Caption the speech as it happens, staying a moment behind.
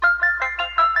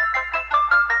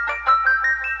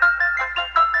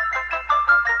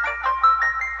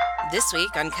This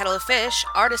week on Kettle of Fish,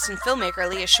 artist and filmmaker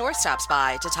Leah Shore stops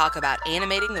by to talk about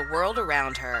animating the world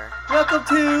around her. Welcome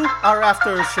to our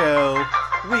after show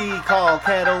we call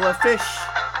Kettle of Fish,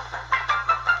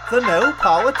 the No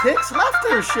Politics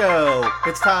Laughter Show.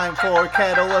 It's time for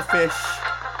Kettle of Fish.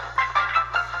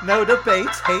 No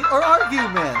debates, hate, or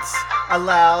arguments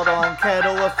allowed on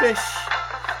Kettle of Fish.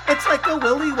 It's like a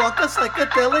Willy Wonka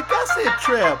psychedelic acid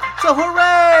trip. So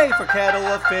hooray for Kettle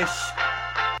of Fish.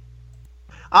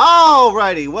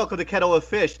 Alrighty, welcome to Kettle of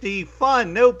Fish, the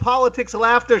fun, no politics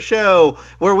laughter show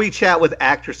where we chat with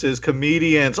actresses,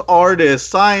 comedians, artists,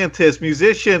 scientists,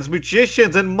 musicians,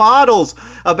 magicians, and models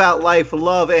about life,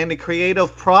 love, and the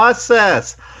creative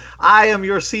process. I am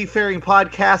your seafaring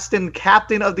podcasting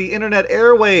captain of the internet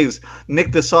airwaves,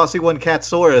 Nick the Saucy One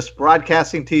Catsaurus,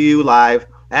 broadcasting to you live,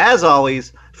 as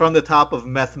always, from the top of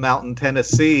Meth Mountain,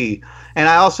 Tennessee. And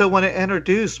I also want to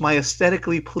introduce my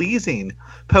aesthetically pleasing,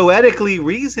 poetically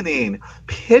reasoning,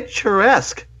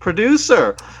 picturesque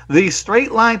producer, the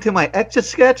straight line to my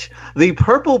Etch-a-Sketch, the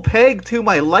purple peg to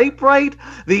my light bright,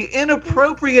 the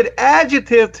inappropriate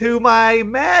adjective to my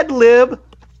Mad Lib,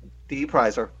 Dee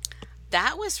Prizer.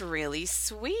 That was really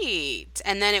sweet.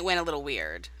 And then it went a little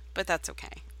weird, but that's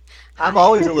okay. I'm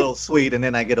always a little sweet and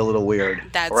then I get a little weird.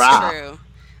 That's true.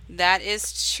 That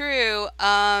is true.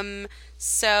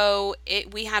 So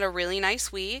we had a really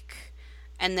nice week,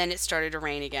 and then it started to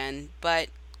rain again. But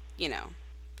you know,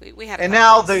 we had. And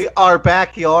now our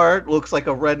backyard looks like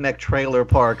a redneck trailer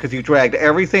park because you dragged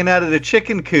everything out of the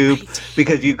chicken coop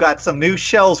because you got some new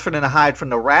shells for them to hide from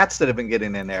the rats that have been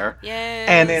getting in there. Yes.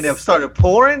 And then it started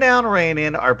pouring down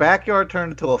raining. Our backyard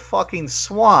turned into a fucking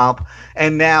swamp,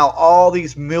 and now all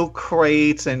these milk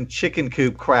crates and chicken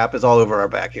coop crap is all over our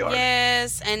backyard.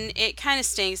 Yes, and it kind of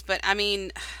stinks, but I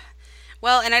mean.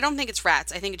 Well, and I don't think it's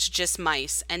rats. I think it's just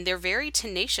mice. And they're very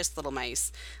tenacious little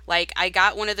mice. Like, I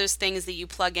got one of those things that you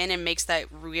plug in and makes that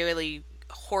really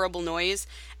horrible noise.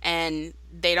 And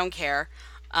they don't care.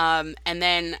 And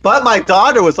then... But my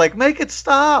daughter was like, make it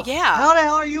stop. Yeah. How the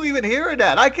hell are you even hearing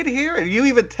that? I could hear it. You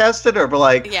even tested her. But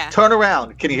like, Turn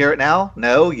around. Can you hear it now?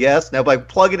 No. Yes. No. By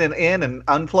plugging it in and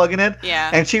unplugging it.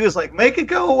 Yeah. And she was like, make it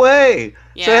go away.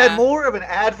 Yeah. So it had more of an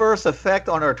adverse effect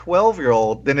on our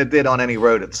 12-year-old than it did on any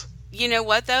rodents. You know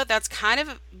what, though? That's kind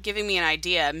of giving me an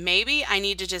idea. Maybe I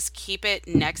need to just keep it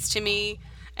next to me,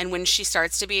 and when she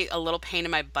starts to be a little pain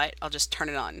in my butt, I'll just turn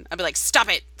it on. I'll be like, stop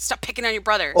it! Stop picking on your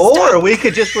brother! Or Stop. we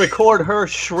could just record her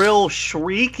shrill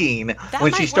shrieking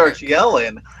when she starts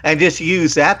yelling, and just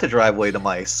use that to drive away the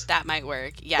mice. That might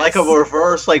work, yes. Like a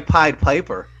reverse, like Pied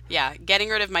Piper. Yeah, getting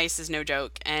rid of mice is no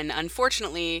joke. And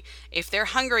unfortunately, if they're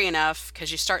hungry enough, because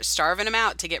you start starving them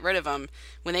out to get rid of them,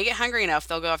 when they get hungry enough,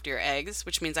 they'll go after your eggs,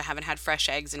 which means I haven't had fresh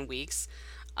eggs in weeks.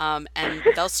 And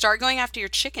they'll start going after your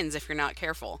chickens if you're not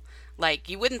careful. Like,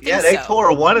 you wouldn't think so. Yeah, they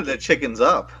tore one of the chickens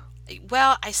up.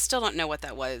 Well, I still don't know what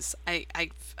that was. I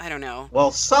don't know.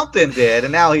 Well, something did,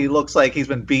 and now he looks like he's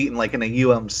been beaten like in a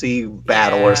UMC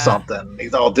battle or something.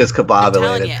 He's all discombobulated. I'm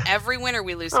telling you, every winter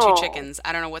we lose 2 chickens.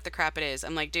 I don't know what the crap it is.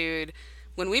 I'm like, dude,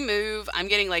 when we move, I'm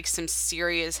getting like some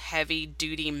serious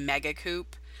heavy-duty mega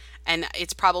coop, and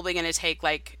it's probably going to take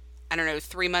like, I don't know,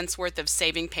 3 months worth of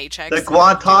saving paychecks. The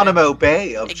Guantanamo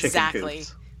Bay of chicken coops. Exactly,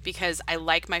 because I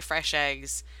like my fresh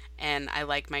eggs, and I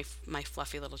like my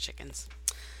fluffy little chickens.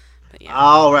 Yeah.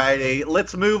 Alrighty,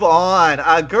 let's move on.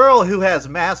 A girl who has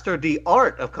mastered the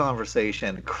art of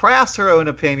conversation, crafts her own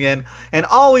opinion, and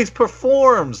always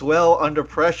performs well under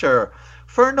pressure.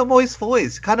 Fern the Moist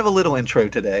Voice, kind of a little intro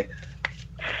today.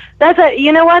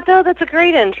 You know what though? That's a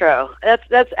great intro.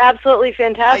 That's absolutely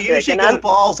fantastic. I usually go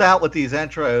balls out with these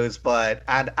intros, but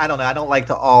I don't know. I don't like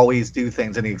to always do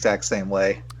things in the exact same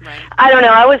way. Right. I don't know.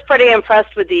 I was pretty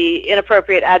impressed with the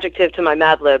inappropriate adjective to my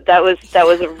Mad Lib. That was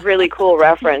a really cool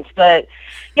reference. But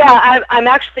yeah, I'm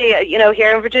actually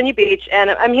here in Virginia Beach,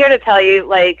 and I'm here to tell you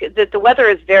like that the weather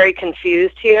is very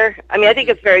confused here. I mean, I think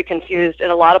it's very confused in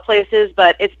a lot of places,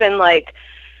 but it's been like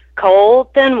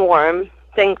cold, then warm,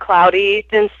 then cloudy,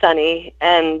 then sunny,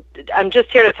 and I'm just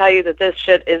here to tell you that this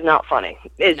shit is not funny.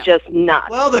 It's just not.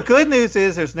 Well, the good news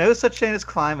is there's no such thing as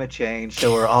climate change,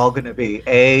 so we're all going to be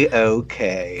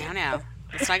A-okay. No.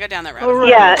 Let's not go down that road.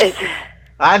 Yeah.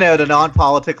 I know, the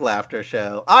non-politic laughter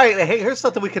show. All right, hey, here's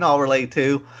something we can all relate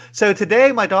to. So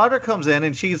today my daughter comes in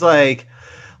and she's like,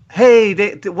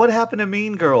 hey, what happened to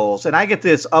Mean Girls? And I get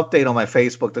this update on my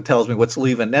Facebook that tells me what's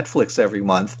leaving Netflix every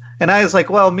month. And I was like,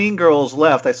 well, Mean Girls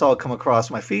left. I saw it come across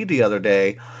my feed the other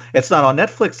day. It's not on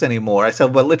Netflix anymore. I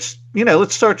said, well, let's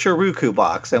search your Roku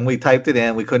box. And we typed it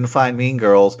in. We couldn't find Mean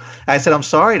Girls. I said, I'm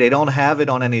sorry, they don't have it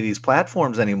on any of these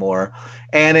platforms anymore.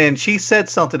 And then she said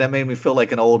something that made me feel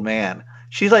like an old man.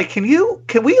 She's like, can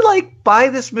we like buy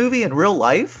this movie in real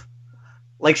life?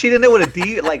 Like, she didn't know what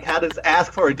like how to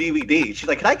ask for a DVD. She's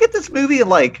like, can I get this movie in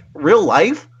like real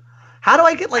life? How do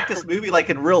I get like this movie like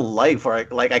in real life where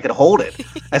I could hold it?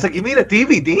 I was like, you mean a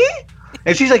DVD?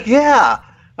 And she's like, yeah.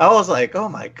 I was like, oh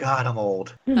my God, I'm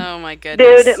old. Oh my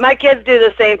goodness. Dude, my kids do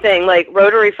the same thing. Like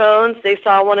rotary phones, they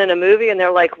saw one in a movie and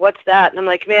they're like, what's that? And I'm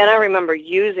like, man, I remember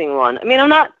using one. I mean, I'm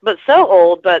not but so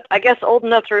old, but I guess old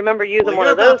enough to remember using one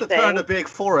of those things. You're about to turn the big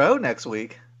 4-0 next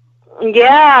week.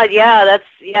 Yeah,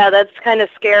 that's kind of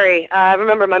scary. I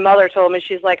remember my mother told me,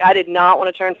 she's like, I did not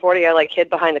want to turn 40. I like hid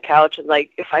behind the couch and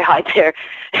like, if I hide there,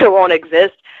 it won't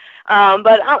exist.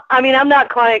 But I mean, I'm not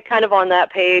quite kind of on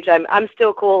that page. I'm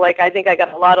still cool. Like, I think I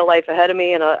got a lot of life ahead of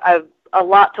me and I've a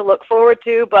lot to look forward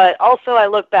to. But also I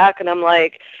look back and I'm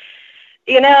like,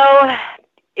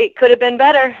 it could have been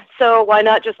better. So why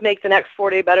not just make the next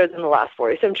 40 better than the last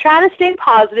 40? So I'm trying to stay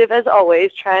positive as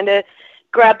always, trying to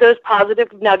grab those positive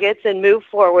nuggets and move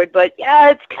forward. But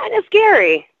yeah, it's kind of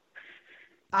scary.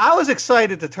 I was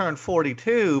excited to turn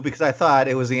 42 because I thought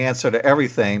it was the answer to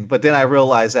everything. But then I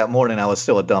realized that morning I was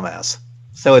still a dumbass.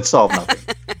 So it solved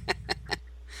nothing.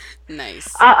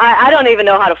 Nice. I don't even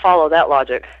know how to follow that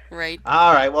logic. Right.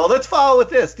 All right. Well, let's follow with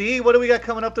this. Dee, what do we got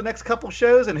coming up the next couple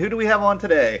shows? And who do we have on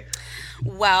today?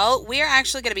 Well, we are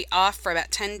actually going to be off for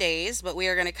about 10 days, but we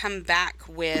are going to come back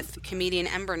with comedian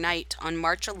Ember Knight on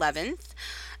March 11th.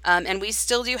 And we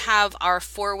still do have our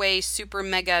 4-way super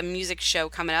mega music show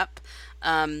coming up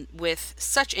with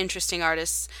such interesting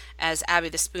artists as Abby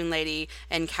the Spoon Lady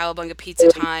and Cowabunga Pizza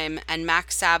Time and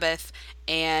Max Sabbath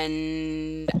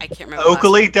and I can't remember.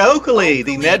 Oakley Dokley,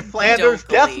 the Ned Flanders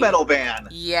death metal band.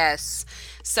 Yes.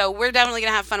 So we're definitely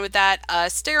going to have fun with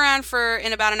that. Stay around for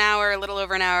in about an hour, a little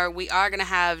over an hour. We are going to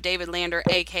have David Lander,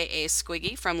 a.k.a.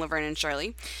 Squiggy from Laverne and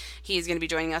Shirley. He's going to be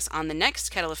joining us on the next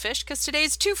Kettle of Fish because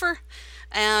today's twofer.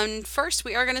 And first,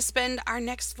 we are going to spend our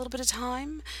next little bit of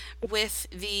time with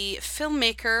the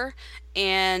filmmaker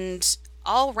and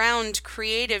all-round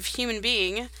creative human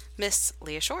being, Miss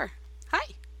Leah Shore.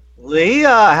 Hi.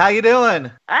 Leah, how you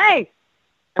doing? Hi.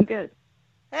 I'm good.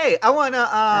 Hey, I want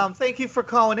to thank you for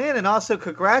calling in and also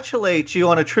congratulate you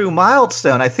on a true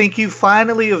milestone. I think you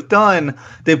finally have done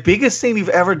the biggest thing you've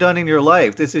ever done in your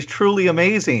life. This is truly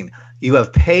amazing. You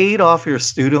have paid off your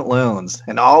student loans,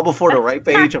 and all before the ripe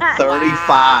age of 35.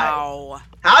 Wow.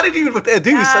 How did you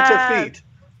do such a feat?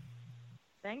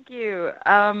 Thank you.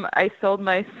 I sold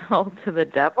my soul to the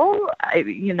devil.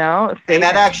 And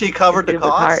that actually covered the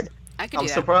cost? I could do I'm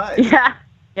that. surprised.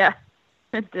 Yeah,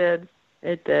 it did.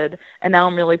 It did. And now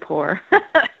I'm really poor.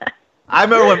 I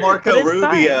remember when Marco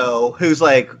Rubio, who's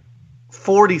like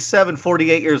 47,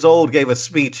 48 years old, gave a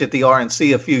speech at the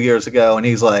RNC a few years ago, and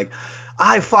he's like,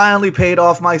 I finally paid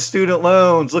off my student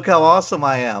loans. Look how awesome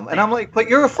I am. And I'm like, but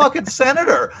you're a fucking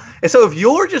senator. And so if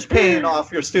you're just paying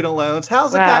off your student loans,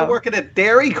 how's the guy working at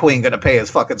Dairy Queen going to pay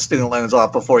his fucking student loans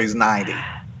off before he's 90?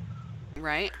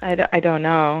 Right? I don't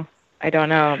know.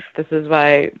 This is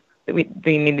why we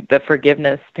need the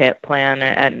forgiveness plan,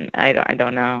 and I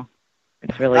don't know.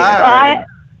 It's really. I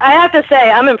have to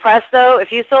say, I'm impressed though.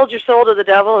 If you sold your soul to the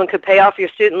devil and could pay off your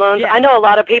student loans, I know a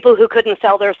lot of people who couldn't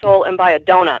sell their soul and buy a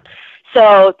donut.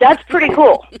 So that's pretty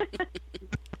cool.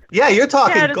 Yeah, you're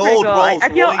talking gold cool. Rolls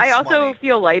I also money.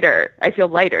 feel lighter. I feel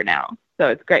lighter now, so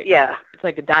it's great. Yeah, it's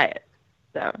like a diet.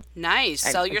 So nice.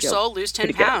 Sell your soul, lose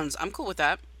 10 pounds. I'm cool with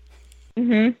that.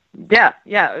 Yeah.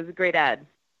 It was a great ad.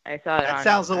 I saw it. That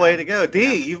sounds the way to go.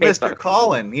 Dee, you missed your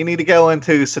calling. You need to go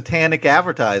into satanic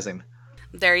advertising.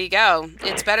 There you go.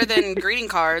 It's better than greeting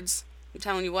cards. I'm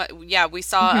telling you what. Yeah, we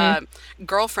saw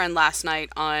Girlfriend last night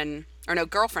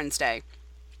Girlfriend's Day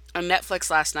on Netflix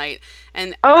last night.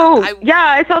 And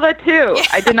I saw that too. Yeah.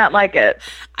 I did not like it.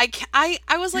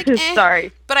 I was like,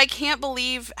 sorry. But I can't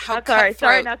believe how not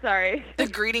sorry. The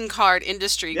greeting card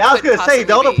industry. Yeah, I was going to say,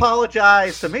 don't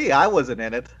apologize to me. I wasn't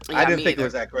in it. Yeah, I didn't think it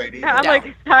was that great either. I'm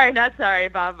like, sorry, not sorry,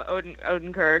 Bob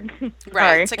Odenkirk. Right.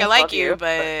 Sorry. It's like, I like you,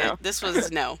 but no. This was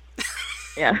no.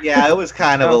 Yeah. Yeah, it was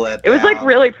kind of a letdown. It was like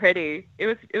really pretty. It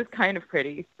was kind of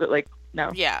pretty, but like no.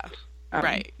 Yeah.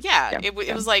 Right. Yeah. It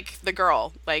was like the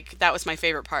girl. Like that was my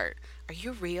favorite part. Are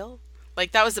you real?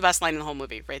 Like that was the best line in the whole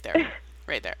movie. Right there.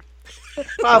 Right there.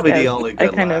 Probably the only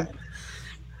good line.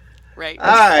 Right. All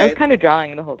right. I was kind of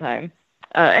drawing the whole time.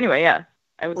 Anyway, yeah.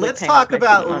 Let's talk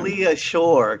about Leah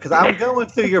Shore, because I'm going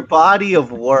through your body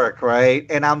of work, right?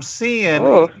 And I'm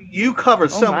seeing you cover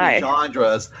so many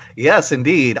genres. Yes,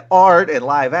 indeed. Art and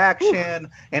live action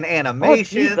and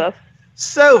animation.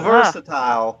 So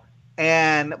versatile.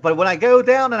 But when I go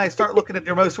down and I start looking at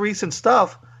your most recent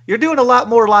stuff, you're doing a lot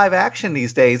more live action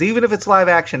these days, even if it's live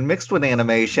action mixed with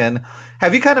animation.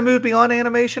 Have you kind of moved beyond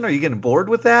animation? Are you getting bored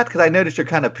with that? Because I noticed you're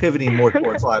kind of pivoting more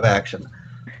towards live action.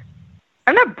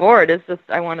 I'm not bored. It's just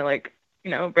I want to like,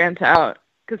 branch out,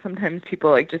 because sometimes people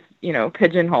like just,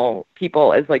 pigeonhole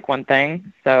people as like one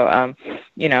thing. So,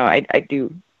 I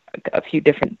do a few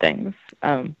different things.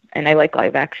 And I like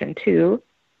live action too.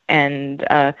 And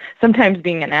sometimes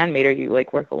being an animator, you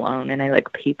like work alone, and I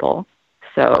like people.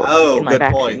 So in live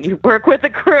action, you work with a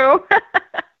crew.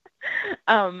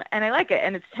 And I like it,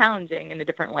 and it's challenging in a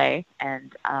different way.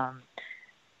 And I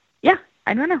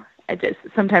don't know.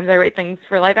 Sometimes I write things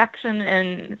for live action,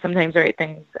 and sometimes I write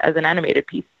things as an animated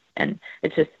piece, and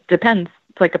it just depends.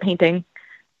 It's like a painting,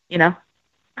 Do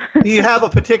you have a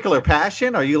particular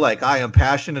passion? Are you like, I am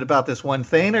passionate about this one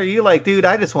thing? Or are you like, dude,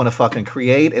 I just want to fucking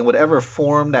create, and whatever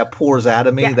form that pours out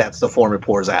of me, that's the form it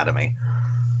pours out of me?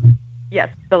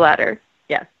 Yes, the latter.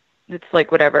 Yes. It's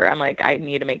like whatever. I'm like, I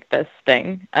need to make this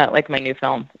thing, like my new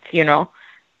film, Funeral.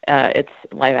 It's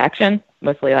live action,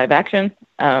 mostly live action.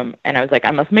 And I was like,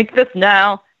 I must make this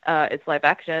now. It's live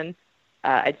action.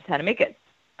 I just had to make it.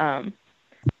 And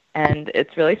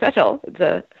it's really special. It's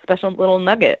a special little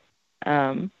nugget.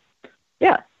 Well,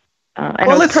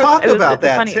 let's talk about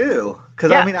that too.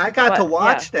 Because, I got to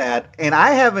watch that, and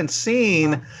I haven't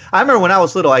seen... I remember when I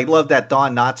was little, I loved that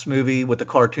Don Knotts movie with the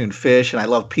cartoon fish, and I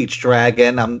love Pete's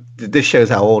Dragon. This shows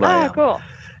how old I am. Oh, cool.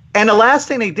 And the last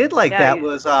thing they did like that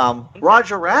was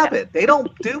Roger Rabbit. They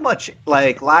don't do much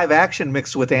like live action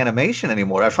mixed with animation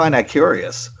anymore. I find that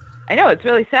curious. I know, it's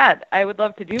really sad. I would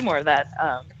love to do more of that.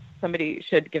 Somebody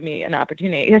should give me an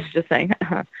opportunity. It's just saying.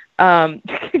 But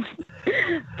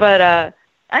I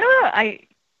don't know.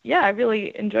 I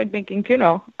really enjoyed making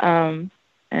Funeral. And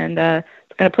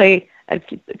it's going to play a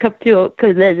couple,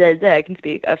 I can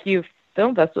speak, a few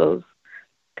film festivals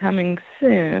coming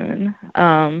soon.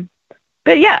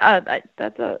 But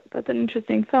that's an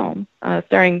interesting film,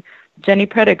 starring Jenny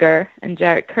Prediger and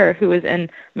Jarrett Kerr, who was in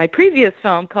my previous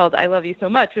film called I Love You So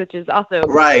Much, which is also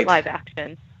live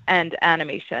action and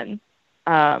animation.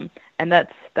 And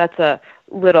that's a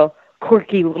little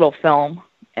quirky little film,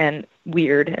 and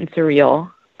weird and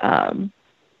surreal.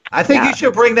 I think you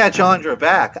should bring that genre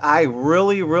back. I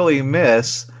really, really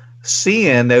miss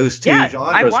seeing those two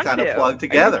genres kind of plugged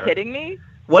together. Are you kidding me?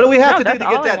 What do we have to do to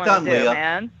get that done, Leah?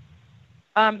 Man.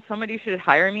 Somebody should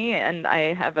hire me, and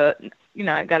I have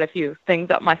I've got a few things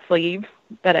up my sleeve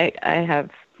that I have,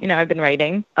 I've been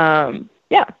writing. I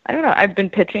don't know. I've been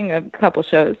pitching a couple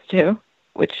shows too,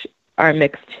 which are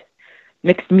mixed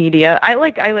media. I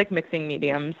like mixing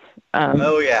mediums.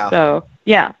 So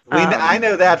yeah. I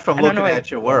know that from looking at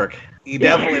your work. You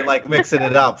definitely like mixing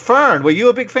it up. Fern, were you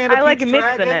a big fan of I like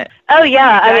mixing it. Oh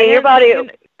yeah. I mean, your body.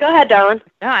 Go ahead, darling.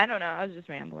 No, I don't know. I was just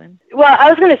rambling. Well, I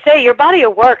was going to say your body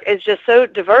of work is just so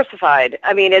diversified.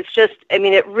 I mean,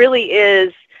 it really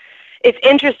is. It's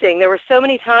interesting. There were so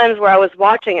many times where I was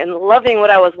watching and loving what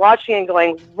I was watching and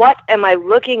going, what am I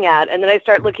looking at? And then I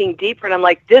start looking deeper and I'm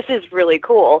like, this is really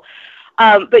cool.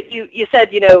 But you said,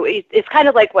 it's kind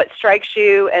of like what strikes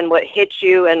you and what hits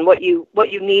you and what you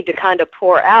need to kind of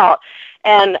pour out.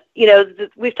 And,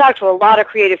 we've talked to a lot of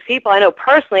creative people. I know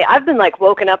personally, I've been like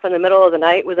woken up in the middle of the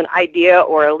night with an idea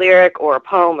or a lyric or a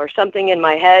poem or something in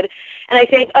my head. And I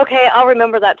think, okay, I'll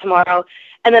remember that tomorrow.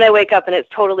 And then I wake up and it's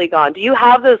totally gone. Do you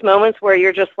have those moments where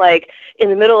you're just like in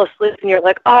the middle of sleep and you're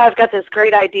like, oh, I've got this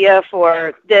great idea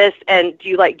for this. And do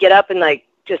you like get up and like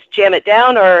just jam it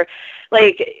down? Or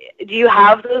like, do you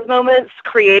have those moments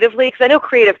creatively? Because I know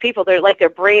creative people, they're like their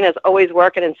brain is always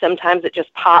working and sometimes it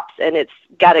just pops and it's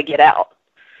got to get out.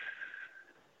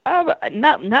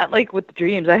 Not like with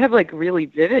dreams. I have like really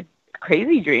vivid,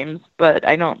 crazy dreams, but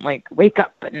I don't like wake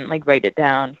up and like write it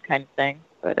down kind of thing.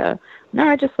 But no,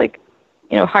 I just like,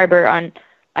 harbor on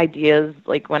ideas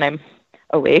like when I'm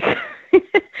awake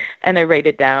and I write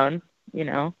it down,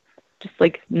 just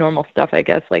like normal stuff, I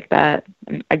guess, like that.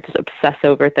 And I just obsess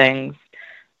over things.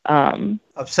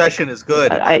 Obsession is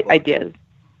good. Ideas.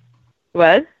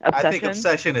 What? Obsession? I think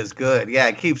obsession is good. Yeah,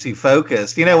 it keeps you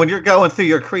focused. When you're going through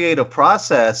your creative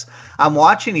process, I'm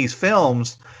watching these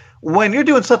films. When you're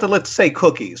doing something, let's say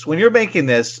cookies, when you're making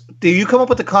this, do you come up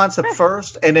with the concept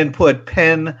first and then put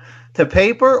pen to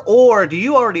paper? Or do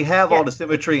you already have all the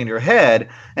symmetry in your head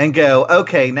and go,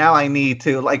 okay, now I need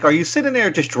to, like, are you sitting there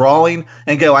just drawing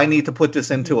and go, I need to put this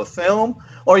into a film?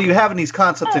 Or are you having these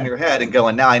concepts in your head and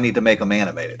going, now I need to make them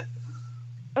animated?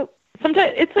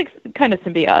 Sometimes it's like kind of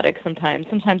symbiotic sometimes.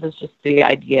 Sometimes it's just the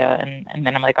idea and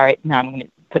then I'm like, all right, now I'm going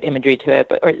to put imagery to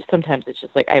it, or sometimes it's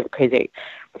just like I have a crazy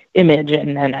image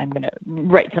and then I'm gonna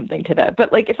write something to that.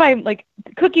 But like if I'm like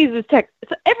cookies is tech,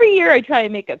 so every year I try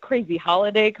and make a crazy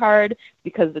holiday card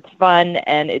because it's fun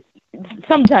and it's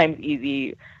sometimes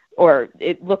easy, or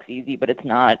it looks easy but it's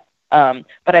not.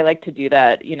 But I like to do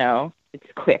that.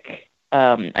 It's quick.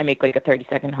 I make like a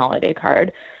 30-second holiday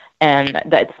card. And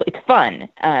it's fun,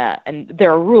 and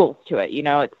there are rules to it.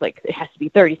 It's like it has to be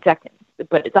 30 seconds,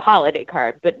 but it's a holiday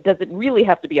card. But it doesn't really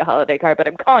have to be a holiday card. But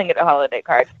I'm calling it a holiday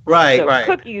card. Right, so right.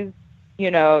 Cookies,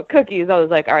 cookies. I was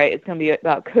like, all right, it's gonna be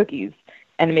about cookies,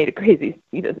 and I made a crazy,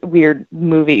 weird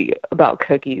movie about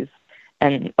cookies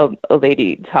and a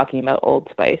lady talking about Old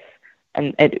Spice,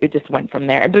 and it just went from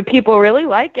there. But people really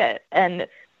like it, and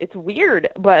it's weird,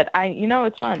 but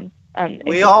it's fun.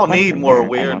 We all need more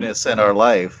weirdness in our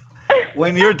life.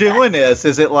 When you're doing this,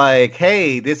 is it like,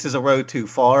 hey, this is a road too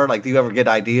far? Like, do you ever get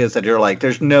ideas that you're like,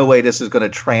 there's no way this is going to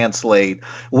translate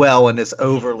well in this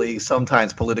overly,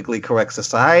 sometimes politically correct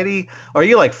society? Or are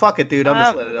you like, fuck it, dude, I'm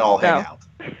just letting it all hang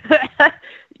out?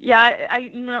 Yeah, I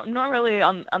not really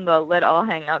on the let all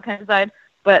hang out kind of side,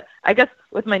 but I guess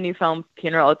with my new film,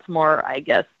 Funeral, it's more, I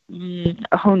guess,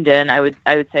 honed in. I would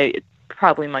say it's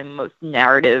probably my most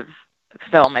narrative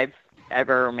film I've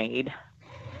ever made.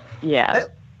 Yeah.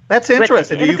 That's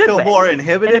interesting. Do you feel more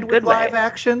inhibited with live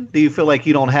action? Do you feel like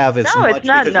you don't have as much?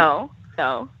 No, it's not.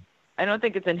 No. I don't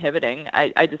think it's inhibiting.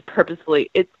 I just purposefully,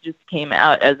 it just came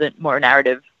out as a more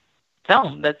narrative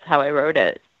film. That's how I wrote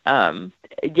it.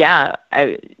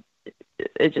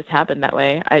 It just happened that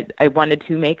way. I wanted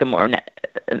to make a more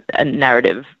a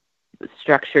narrative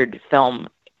structured film.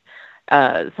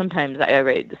 Sometimes I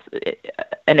write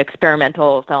an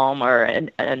experimental film or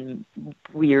a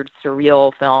weird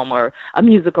surreal film or a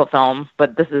musical film,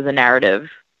 but this is a narrative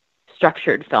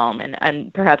structured film,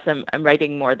 and perhaps I'm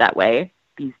writing more that way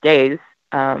these days.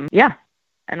 I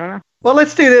don't know. Well,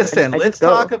 let's do this then. Let's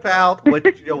talk about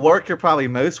what your work you're probably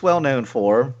most well known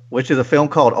for, which is a film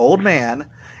called Old Man,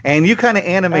 and you kind of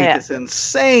animate this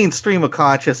insane stream of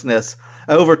consciousness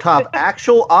over top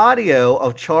actual audio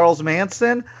of Charles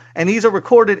Manson. And these are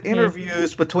recorded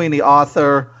interviews between the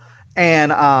author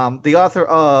and the author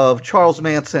of Charles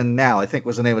Manson Now, I think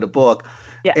was the name of the book.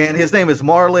 Yeah. And his name is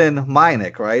Marlon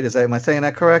Mynick, right? Am I saying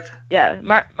that correct? Yeah,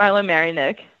 Marlon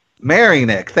Marinick.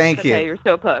 Marinick, thank you. Okay, you're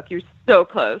so close. You're so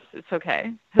close. It's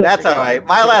okay. That's all right.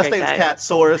 My last name is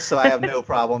Katsaurus, so I have no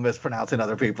problem mispronouncing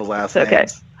other people's last names. Okay.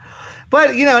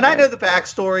 But, and I know the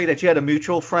backstory that you had a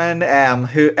mutual friend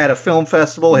who at a film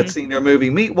festival had seen your movie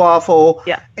Meat Waffle,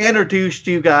 introduced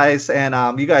you guys,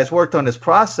 and you guys worked on this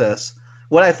process.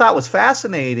 What I thought was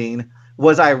fascinating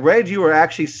was I read you were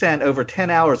actually sent over 10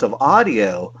 hours of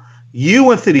audio. You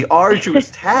went through the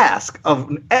arduous task of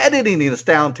editing this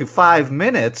down to 5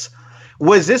 minutes.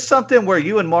 Was this something where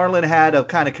you and Marlon had to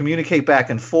kind of communicate back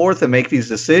and forth and make these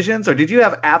decisions, or did you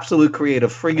have absolute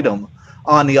creative freedom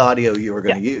on the audio you were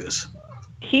going to use?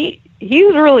 He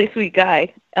was a really sweet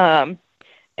guy, and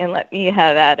let me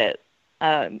have at it.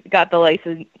 Got the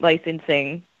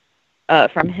licensing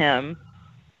from him,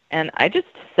 and I just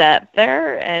sat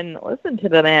there and listened to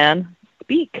the man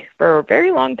speak for a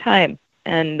very long time,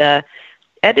 and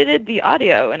edited the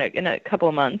audio in a couple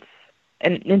of months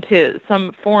and into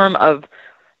some form of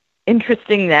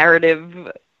interesting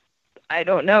narrative. I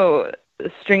don't know,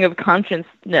 string of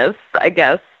consciousness, I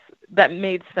guess, that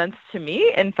made sense to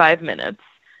me in 5 minutes.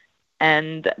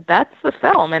 And that's the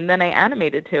film. And then I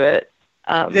animated to it.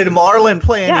 Did Marlon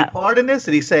play any part in this?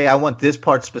 Did he say, I want this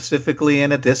part specifically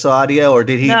in it, this audio? Or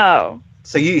did he? No.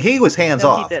 So he was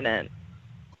hands-off? He didn't.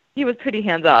 He was pretty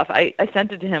hands-off. I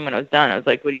sent it to him when I was done. I was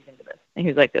like, what do you think of this? And he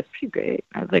was like, that's pretty great.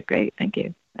 I was like, great, thank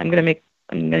you. I'm going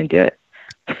to do it.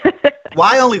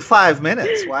 Why only 5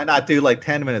 minutes? Why not do like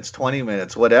 10 minutes, 20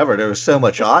 minutes, whatever? There was so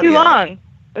much audio. Too long.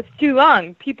 It's too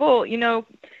long. People,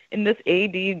 in this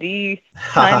ADD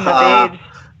time of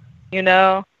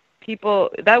age, people,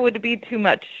 that would be too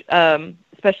much,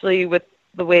 especially with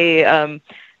the way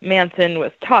Manson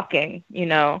was talking,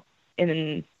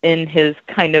 in his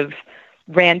kind of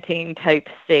ranting type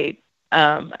state.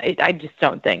 I just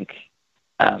don't think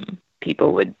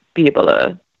people would be able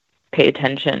to pay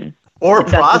attention. Or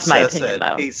process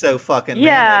it. He's so fucking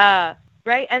manic.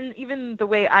 Right? And even the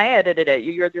way I edited it,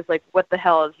 you're just like, what the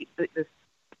hell is this?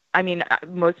 I mean,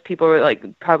 most people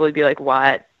would probably be like,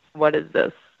 what is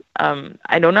this?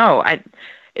 I don't know.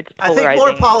 It's polarizing. I think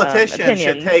more politicians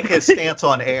should take his stance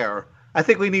on air. I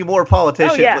think we need more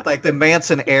politicians with the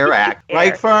Manson Air Act.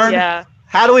 Right, Fern? Yeah.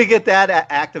 How do we get that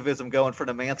activism going for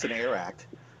the Manson Air Act?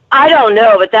 I don't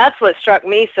know, but that's what struck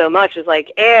me so much is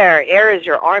air is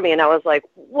your army. And I was like,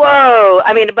 whoa.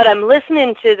 I mean, but I'm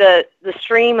listening to the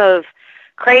stream of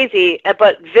crazy,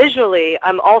 but visually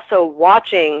I'm also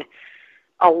watching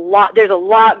a lot. There's a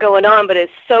lot going on, but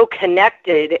it's so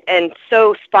connected and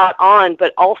so spot on,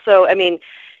 but also, I mean,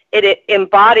 it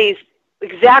embodies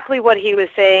exactly what he was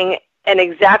saying and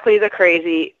exactly the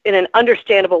crazy in an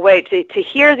understandable way. To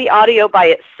hear the audio by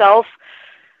itself,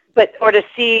 or to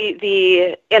see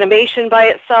the animation by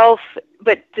itself,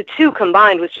 but the two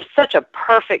combined was just such a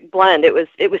perfect blend. It was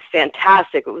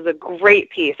fantastic. It was a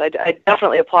great piece. I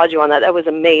definitely applaud you on that. That was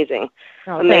amazing,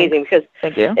 amazing. Because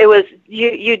thank you. It was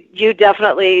you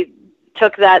definitely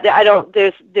took that.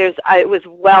 It was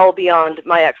well beyond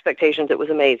my expectations. It was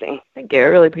amazing. Thank you. I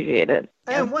really appreciate it.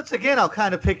 And once again, I'll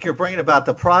kind of pick your brain about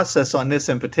the process on this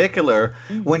in particular.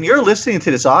 When you're listening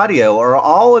to this audio, or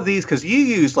all of these, because you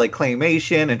use like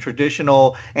claymation and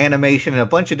traditional animation and a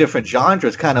bunch of different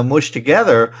genres kind of mushed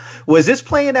together, was this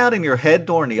playing out in your head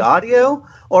during the audio?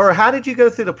 Or how did you go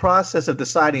through the process of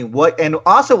deciding what, and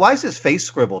also why is his face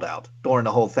scribbled out during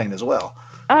the whole thing as well?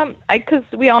 Because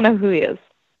we all know who he is.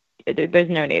 There's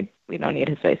no need. We don't need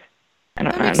his face. I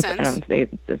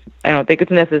don't think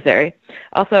it's necessary.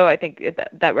 Also, I think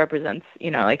that represents,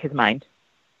 like his mind.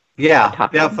 Yeah,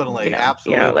 talking, definitely,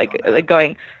 absolutely. Like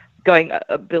going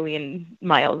a billion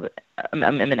miles a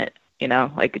minute.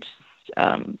 Like it's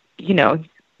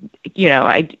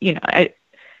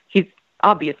he's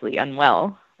obviously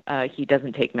unwell. He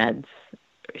doesn't take meds.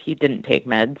 He didn't take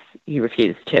meds. He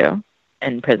refused to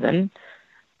in prison.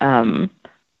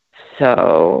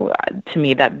 So to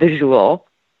me, that visual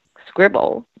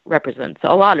scribble represents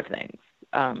a lot of things.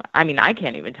 I mean, I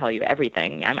can't even tell you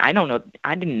everything. I don't know.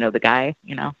 I didn't know the guy,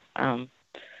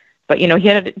 but he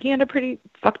had a pretty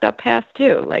fucked up past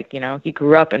too. Like, he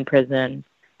grew up in prison,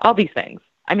 all these things.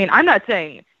 I mean, I'm not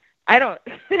saying I don't,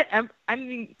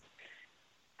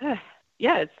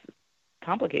 yeah, it's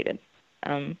complicated.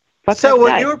 So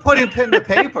when you were putting pen to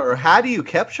paper, how do you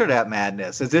capture that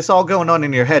madness? Is this all going on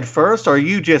in your head first, or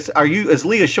is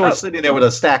Leah Shore sitting there with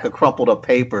a stack of crumpled up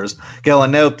papers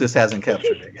going, nope, this hasn't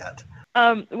captured it yet?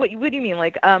 What do you mean?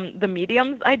 Like, the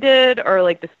mediums I did, or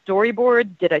like the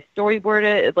storyboard? Did I storyboard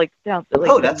it?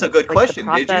 That's a good question.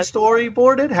 Did you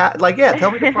storyboard it?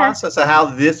 Tell me the process of how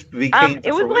this became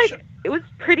fruition. It was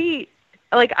pretty.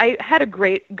 Like, I had a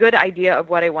good idea of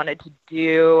what I wanted to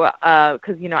do,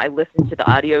 because, I listened to the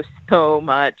audio so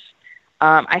much.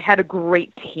 I had a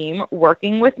great team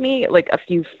working with me, like a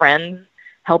few friends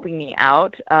helping me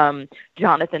out.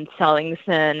 Jonathan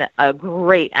Sellingson, a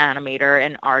great animator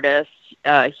and artist.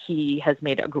 He has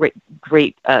made a great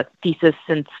thesis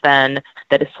since then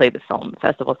that has played the film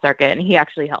festival circuit, and he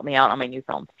actually helped me out on my new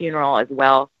film, Funeral, as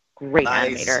well. Great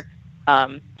animator.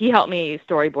 He helped me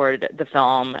storyboard the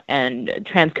film and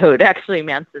transcode actually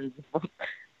Manson's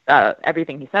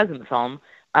everything he says in the film.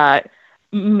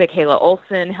 Michaela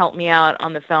Olson helped me out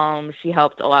on the film. She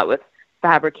helped a lot with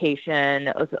fabrication,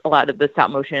 a lot of the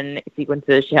stop motion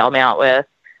sequences she helped me out with.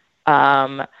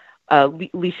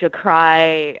 Leisha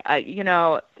Cry,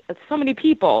 so many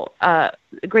people,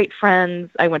 great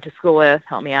friends I went to school with,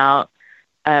 helped me out.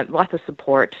 Lots of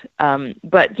support.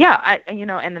 But yeah,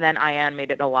 and then I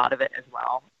animated a lot of it as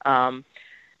well. I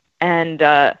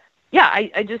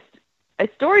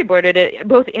storyboarded it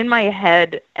both in my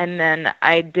head, and then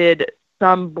I did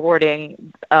some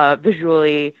boarding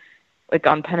visually, like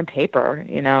on pen and paper,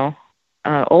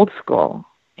 old school,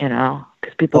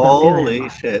 because people don't do that Holy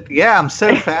shit. Yeah, I'm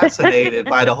so fascinated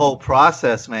by the whole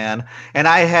process, man. And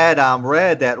I had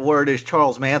read that word is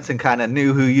Charles Manson kind of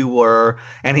knew who you were,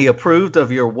 and he approved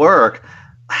of your work.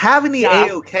 Having the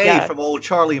A-OK from old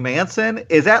Charlie Manson,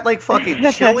 is that like fucking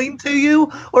chilling to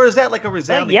you, or is that like a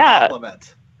resounding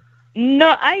compliment?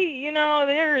 No,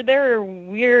 they're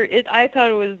weird. I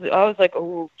was like,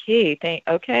 okay,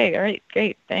 okay, all right,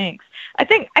 great, thanks. I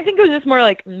think it was just more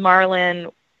like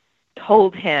Marlon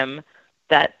told him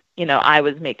that, I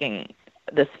was making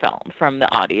this film from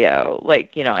the audio,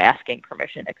 like, asking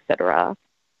permission, etc.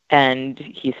 And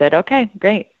he said, okay,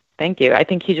 great, thank you. I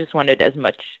think he just wanted as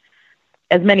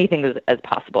many things as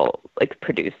possible, like,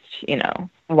 produced,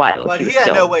 while. But he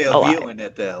had no way of viewing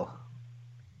it, though.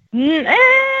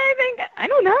 I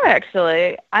don't know,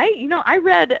 actually. I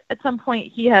read at some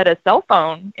point he had a cell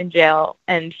phone in jail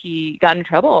and he got in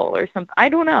trouble or something. I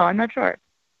don't know. I'm not sure.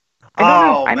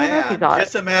 I don't know if he saw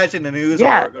Just imagine the news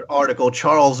article,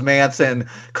 Charles Manson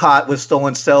caught with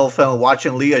stolen cell phone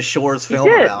watching Leah Shore's film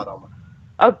about him.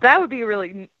 Oh, that would be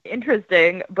really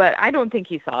interesting, but I don't think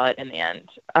he saw it in the end.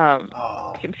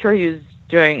 I'm sure he was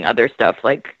doing other stuff,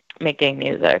 like making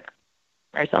music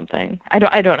or something. I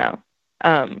don't know.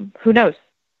 Who knows?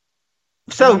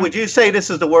 So would you say this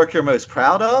is the work you're most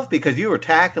proud of? Because you were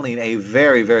tackling a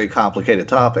very, very complicated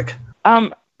topic.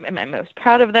 am I most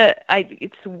proud of that?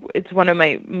 It's one of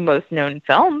my most known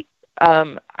films.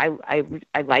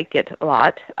 I like it a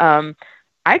lot.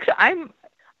 Actually, I'm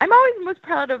always most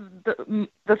proud of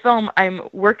the film I'm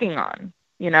working on.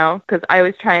 Because I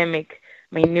always try and make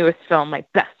my newest film my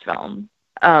best film.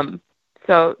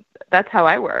 So that's how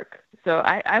I work. So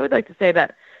I would like to say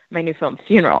that my new film,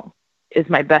 Funeral, is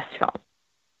my best film.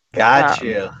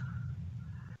 Gotcha.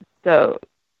 So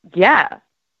yeah.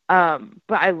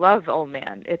 But I love Old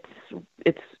Man.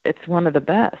 It's one of the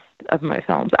best of my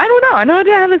films. I don't know. I don't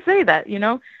know how to say that.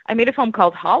 I made a film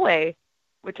called Hallway,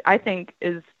 which I think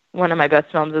is one of my best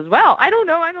films as well. I don't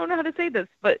know how to say this,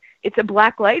 but it's a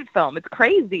black light film. It's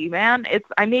crazy, man.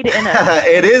 I made it in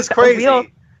it is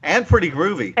crazy and pretty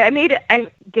groovy. I made it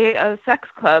a sex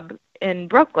club in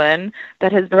Brooklyn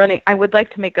that has been running. I would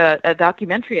like to make a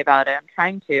documentary about it. I'm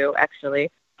trying to, actually.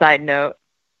 Side note.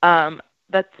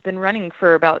 That's been running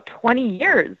for about 20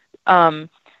 years, and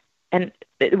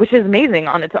which is amazing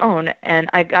on its own. And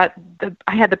I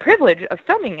had the privilege of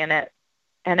filming in it,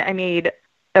 and I made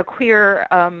a queer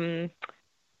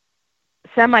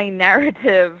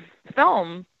semi-narrative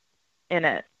film in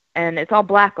it, and it's all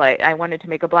blacklight. I wanted to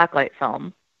make a blacklight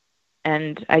film,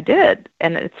 and I did,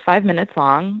 and it's 5 minutes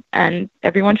long, and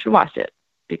everyone should watch it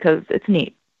because it's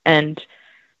neat and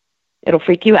it'll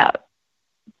freak you out.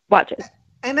 Watch it.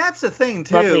 And that's the thing,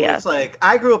 too. Lovely, it's like,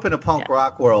 I grew up in a punk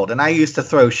rock world, and I used to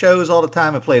throw shows all the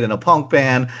time. I played in a punk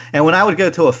band. And when I would go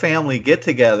to a family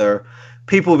get-together,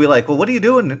 people would be like, well, what are you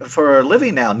doing for a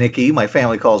living now, Nikki? My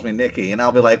family calls me Nikki. And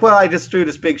I'll be like, well, I just threw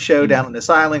this big show down on this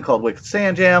island called Wicked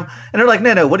Sand Jam. And they're like,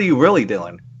 no, what are you really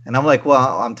doing? And I'm like,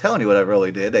 well, I'm telling you what I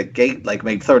really did. That gate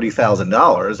made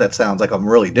 $30,000. That sounds like I'm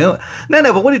really doing. No,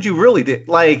 but what did you really do?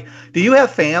 Like, do you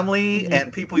have family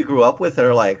and people you grew up with that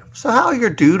are like, so how are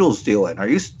your doodles doing? Are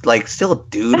you still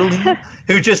doodling?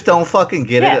 Who just don't fucking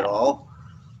get it at all?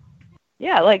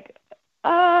 Yeah,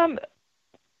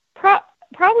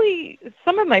 probably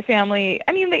some of my family.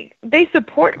 I mean, they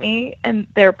support me and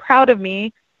they're proud of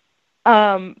me.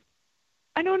 I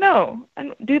don't know.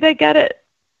 Do they get it?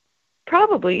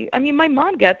 Probably. I mean, my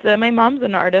mom gets it. My mom's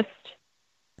an artist.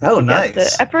 Oh,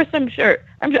 nice. At first, I'm sure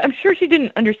she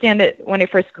didn't understand it when I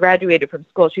first graduated from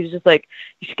school. She was just like,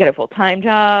 you should get a full-time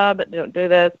job. Don't do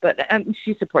this. But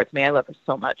she supports me. I love her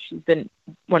so much. She's been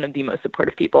one of the most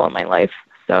supportive people in my life.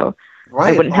 So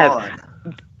I wouldn't have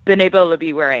been able to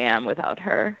be where I am without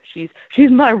her. She's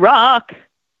my rock.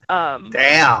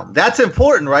 Damn, that's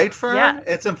important, right, Fern? Yeah.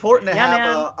 It's important to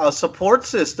have a support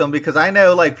system because I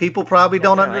know people probably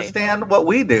don't understand what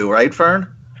we do, right,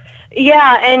 Fern?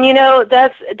 Yeah, and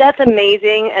that's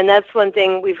amazing, and that's one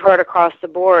thing we've heard across the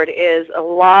board is a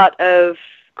lot of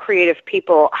creative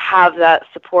people have that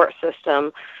support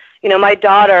system. My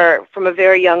daughter from a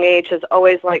very young age has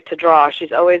always liked to draw.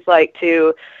 She's always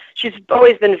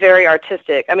been very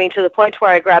artistic. I mean, to the point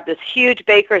where I grabbed this huge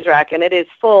baker's rack, and it is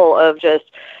full of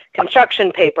just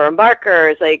construction paper,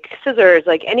 markers, scissors,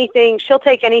 anything. She'll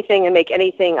take anything and make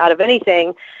anything out of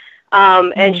anything.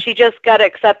 And she just got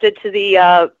accepted to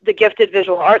the Gifted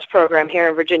Visual Arts program here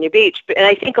in Virginia Beach. And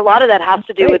I think a lot of that has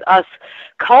to do with us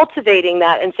cultivating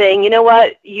that and saying, you know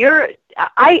what,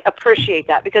 I appreciate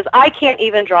that because I can't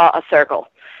even draw a circle.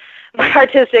 My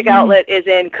artistic outlet is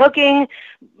in cooking.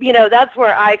 That's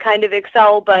where I kind of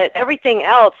excel, but everything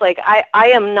else, I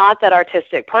am not that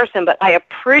artistic person, but I have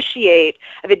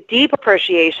a deep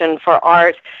appreciation for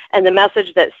art and the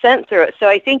message that's sent through it. So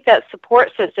I think that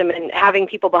support system and having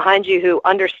people behind you who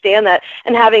understand that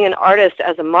and having an artist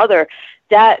as a mother,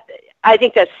 I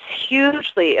think that's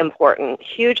hugely important,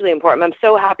 hugely important. I'm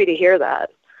so happy to hear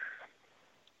that.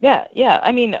 Yeah.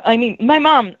 I mean, my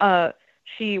mom,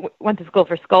 she went to school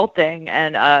for sculpting,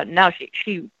 and now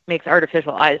she makes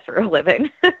artificial eyes for a living.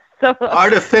 So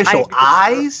artificial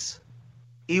eyes?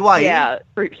 EYE? Yeah,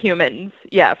 for humans.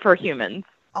 Yeah, for humans.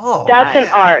 Oh, that's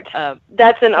an art.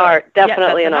 That's an art.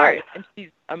 Definitely an art. And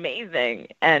she's amazing.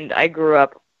 And I grew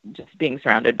up just being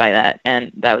surrounded by that.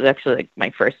 And that was actually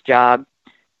my first job,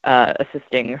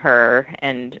 assisting her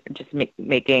and just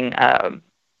making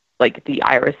the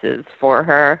irises for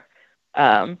her.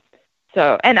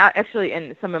 So, and actually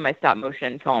in some of my stop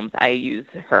motion films, I use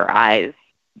her eyes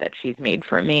that she's made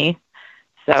for me.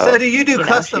 So do you do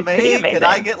custom made? Can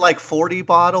I get 40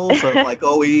 bottles of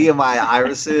OE in my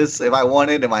irises if I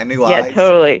wanted in my new eyes? Yeah,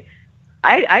 totally.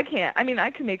 I can't. I mean,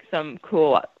 I can make some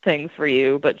cool things for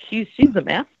you, but she's the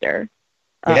master.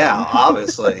 Yeah,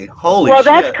 obviously. Holy shit. Well,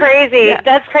 that's crazy. Yeah.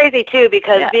 That's crazy, too,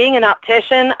 because being an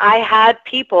optician, I had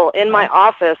people in my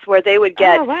office where they would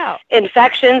get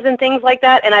infections and things like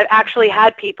that, and I've actually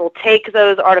had people take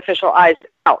those artificial eyes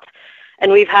out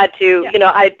and we've had to,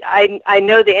 I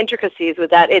know the intricacies with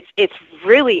that. It's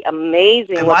really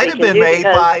amazing. It what might they have can been do made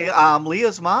because by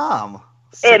Leah's mom.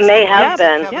 It may have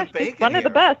been. Kevin She's Bacon one of the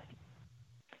here. best.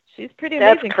 She's pretty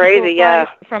That's amazing. crazy, People fly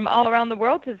yeah. from all around the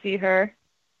world to see her.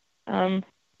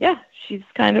 She's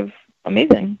kind of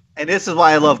amazing. And this is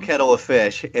why I love Kettle of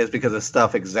Fish, is because of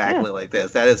stuff exactly like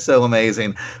this. That is so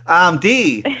amazing.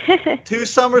 Dee, 2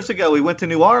 summers ago, we went to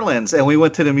New Orleans, and we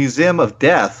went to the Museum of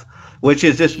Death, which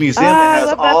is this museum that has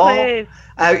I love all... that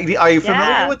place. Are you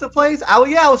familiar with the place? Oh,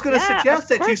 yeah, I was going to suggest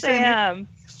that you send... am.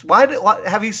 Why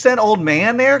have you sent Old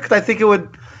Man there? Because I think it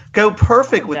would go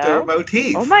perfect with their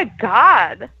motif. Oh, my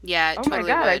God. Yeah, it Oh, totally my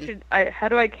God. would. How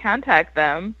do I contact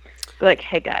them? Be like,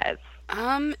 hey, guys.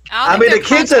 I mean, the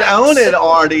kids that own it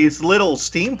are these little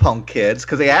steampunk kids,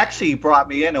 because they actually brought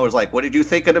me in and was like, what did you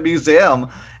think of the museum?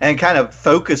 And kind of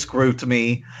focus grouped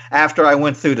me after I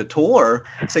went through the tour.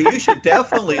 So you should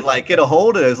definitely get a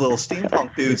hold of those little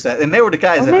steampunk dudes. And they were the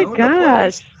guys that owned the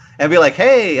place. And be like,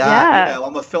 hey,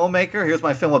 I'm a filmmaker. Here's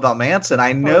my film about Manson.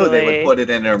 I know they would put it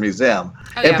in their museum.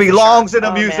 It belongs in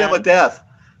a museum of death.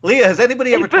 Leah, has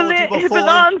anybody ever told you before? It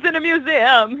belongs in a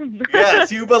museum.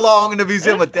 Yes, you belong in the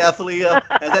Museum of Death, Leah.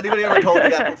 Has anybody ever told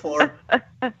you that before?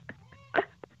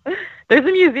 There's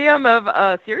a museum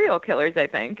of serial killers, I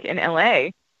think, in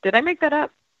L.A. Did I make that up?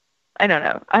 I don't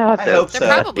know. I hope so.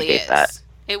 There probably is. That.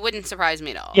 It wouldn't surprise me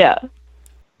at all. Yeah.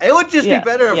 It would just be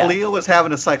better if Leah was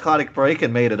having a psychotic break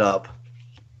and made it up.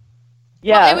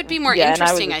 Yeah. Well, it would be more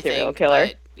interesting, and I was a serial think. Killer.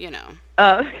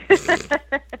 But,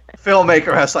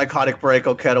 Filmmaker has psychotic break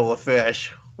on Kettle of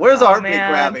Fish. Where's our big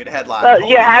grabbing headline?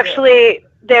 Well,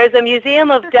 there's a Museum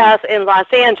of Death in Los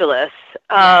Angeles.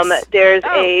 There's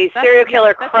a serial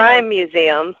killer crime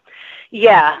museum.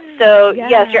 Yeah. So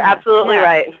yes, you're absolutely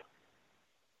right.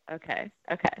 Okay.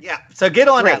 Yeah. So get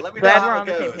on Great. that. Let me Glad know we're how on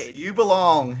it the same goes. page. You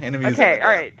belong in a museum. Okay. All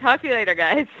right. Talk to you later,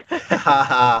 guys. Right.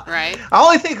 I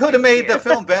only think could have made the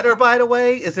film better, by the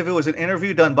way, is if it was an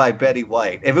interview done by Betty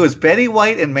White. If it was Betty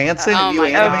White and Manson and you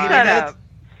animated it,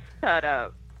 shut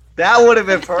up. That would have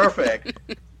been perfect.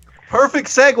 Perfect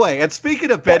segue. And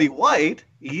speaking of Betty White,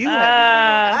 you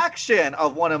had action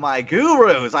of one of my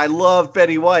gurus. I love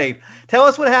Betty White. Tell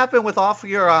us what happened with Off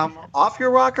Your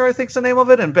Rocker, I think's the name of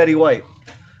it, and Betty White.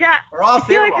 Yeah. Or Off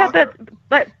Your Rocker.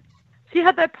 She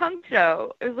had that punk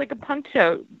show. It was like a punk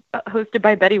show hosted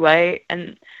by Betty White,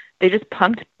 and they just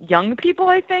punked young people,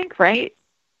 I think, right?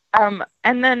 And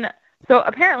then, so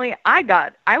apparently I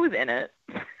was in it.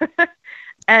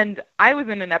 And I was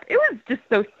in an it was just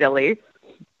so silly.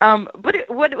 But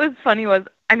what was funny was,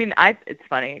 it's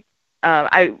funny.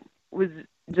 I was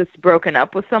just broken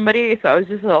up with somebody, so I was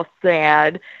just a little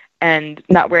sad and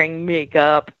not wearing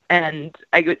makeup. And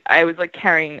I was like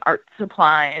carrying art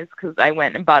supplies because I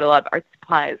went and bought a lot of art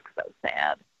supplies because I was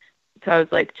sad. So I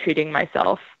was like treating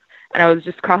myself. And I was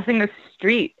just crossing the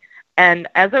street. And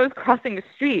as I was crossing the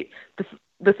street,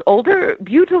 this older,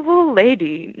 beautiful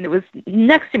lady was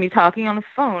next to me talking on the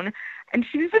phone, and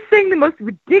she was just saying the most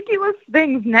ridiculous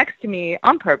things next to me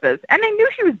on purpose. And I knew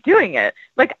she was doing it.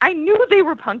 Like, I knew they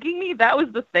were punking me. That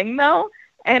was the thing, though.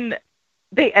 And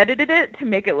they edited it to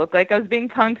make it look like I was being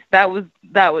punked. That was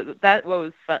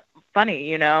funny,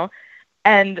 you know?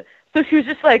 And so she was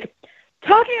just, like,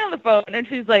 talking on the phone, and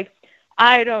she's like,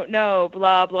 I don't know,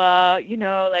 blah, blah, you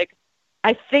know, like,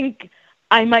 I think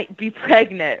I might be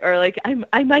pregnant, or like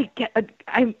I might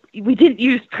we didn't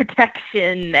use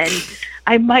protection, and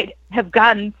I might have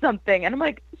gotten something. And I'm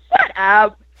like, shut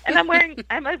up. And I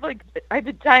have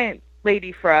a giant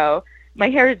lady fro. My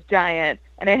hair is giant,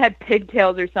 and I had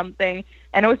pigtails or something.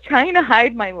 And I was trying to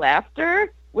hide my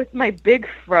laughter with my big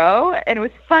fro, and it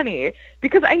was funny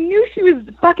because I knew she was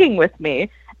fucking with me.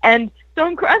 And so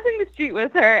I'm crossing the street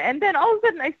with her, and then all of a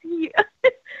sudden I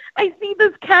see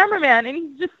this cameraman, and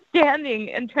he's just standing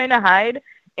and trying to hide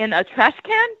in a trash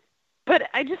can. But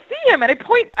I just see him, and I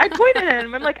point at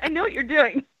him. I'm like, I know what you're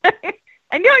doing.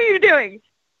 I know what you're doing.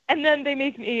 And then they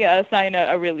make me sign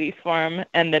a release form,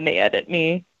 and then they edit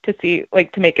me to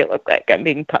make it look like I'm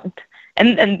being punked.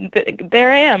 And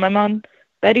there I am. I'm on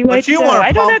Betty White's show. But you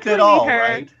weren't punked at all,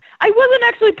 right? I wasn't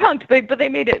actually punked, but they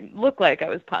made it look like I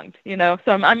was punked, you know.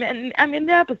 So I'm in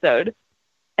the episode,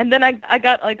 and then I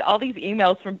got like all these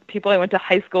emails from people I went to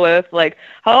high school with, like,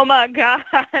 "Oh my God,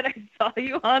 I saw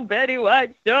you on Betty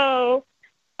White's show."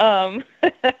 Well,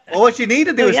 what you need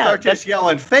to do is start just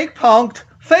yelling, "Fake punked,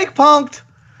 fake punked."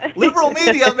 Liberal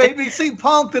media made me seem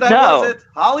punked, and I wasn't.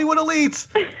 Hollywood elites.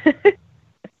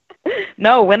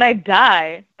 No, when I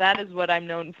die, that is what I'm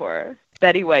known for.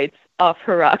 Betty White's Off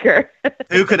Her Rocker.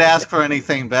 Who could ask for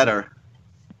anything better?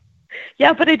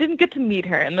 Yeah, but I didn't get to meet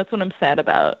her, and that's what I'm sad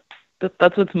about.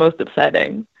 That's what's most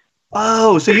upsetting.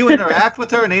 Oh, so you interact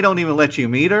with her and they don't even let you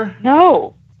meet her?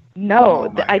 No, Oh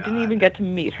my I didn't God. even get to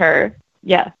meet her.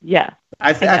 Yeah.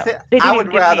 I know. They didn't I even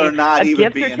would give rather me not a even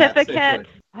gift be in that certificate. situation.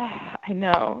 I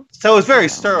know. So it was very know.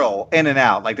 sterile, in and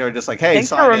out. Like they were just like, "Hey, Thanks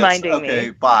for sign this. reminding Okay,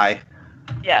 me. bye."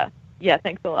 Yeah. Yeah.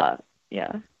 Thanks a lot.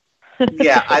 Yeah.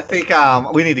 Yeah, I think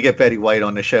we need to get Betty White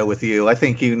on the show with you. I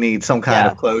think you need some kind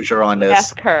Yeah. of closure on this.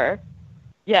 Ask her.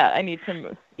 Yeah, I need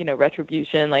some,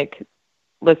 retribution. Like,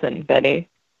 listen, Betty.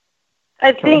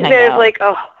 I Can we think hang there's out?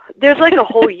 like a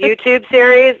whole YouTube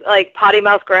series, like Potty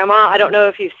Mouth Grandma. I don't know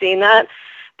if you've seen that,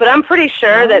 but I'm pretty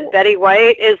sure No. that Betty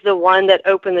White is the one that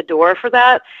opened the door for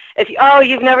that.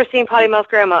 You've never seen Potty Mouth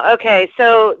Grandma. Okay,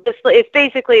 so it's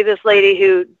basically this lady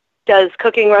who does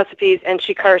cooking recipes and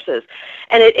she curses,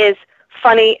 and it is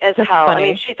funny as That's hell. funny. I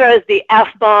mean, she throws the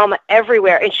F-bomb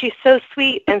everywhere, and she's so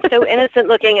sweet and so innocent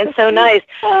looking and so nice,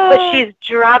 but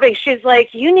she's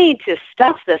like, you need to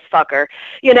stuff this fucker,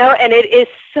 and it is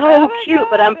so Oh my cute,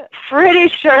 but I'm God. pretty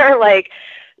sure, like,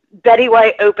 Betty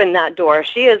White opened that door.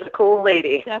 She is a cool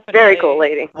lady. Definitely. Very cool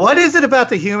lady. What is it about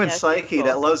the human Yeah, she's psyche cool.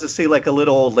 that loves to see like a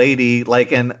little old lady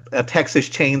like in a Texas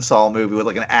Chainsaw movie with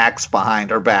like an axe behind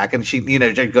her back and she's going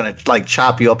to like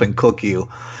chop you up and cook you?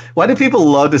 Why do people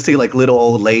love to see like little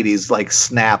old ladies like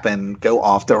snap and go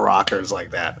off their rockers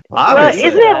like that? Well, Obviously.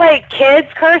 isn't it like kids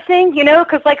cursing,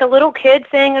 because like a little kid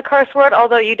saying a curse word,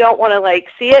 although you don't want to like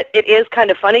see it, it is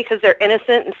kind of funny because they're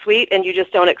innocent and sweet and you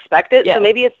just don't expect it. Yeah. So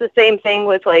maybe it's the same thing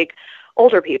with like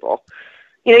older people.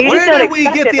 You Where just don't did we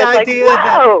expect get it. the It's idea like,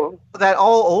 whoa. that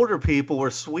all older people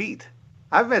were sweet?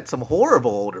 I've met some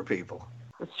horrible older people.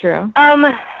 That's true.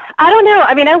 I don't know.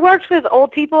 I mean, I worked with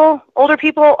older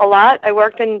people a lot. I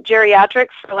worked in geriatrics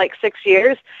for like 6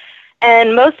 years.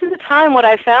 And most of the time what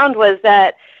I found was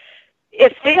that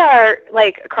if they are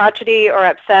like crotchety or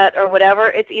upset or whatever,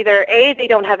 it's either A, they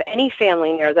don't have any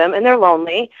family near them and they're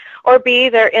lonely, or B,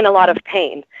 they're in a lot of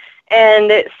pain.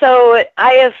 And so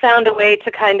I have found a way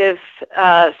to kind of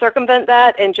circumvent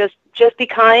that and just be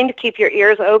kind, keep your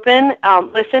ears open,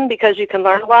 listen because you can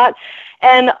learn a lot.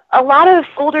 And a lot of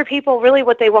older people, really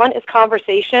what they want is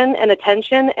conversation and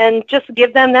attention, and just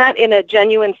give them that in a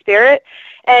genuine spirit,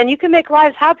 and you can make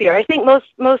lives happier. I think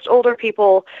most older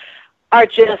people are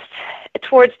just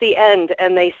towards the end,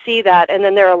 and they see that, and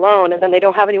then they're alone, and then they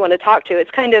don't have anyone to talk to. It's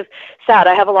kind of sad.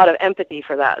 I have a lot of empathy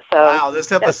for that. So, Wow,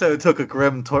 this episode took a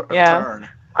grim turn.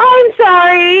 I'm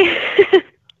sorry.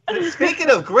 Speaking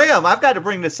of grim, I've got to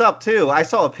bring this up too. I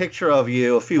saw a picture of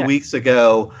you a few weeks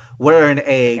ago wearing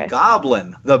a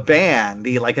Goblin, the band,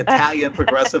 the like Italian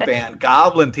progressive band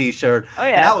Goblin t-shirt. Oh,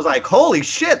 yeah. And I was like, holy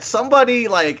shit, somebody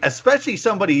like, especially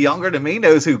somebody younger than me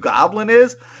knows who Goblin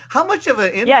is. How much of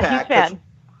an impact? Yeah, huge fan.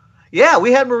 Yeah,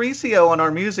 we had Mauricio on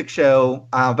our music show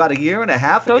about a year and a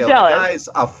half ago. Jealous. The guy's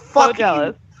a fucking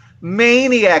jealous.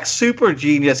 maniac, super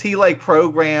genius. He like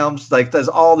programs, like does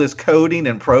all this coding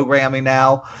and programming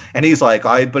now. And he's like,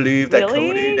 I believe that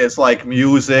Really? coding is like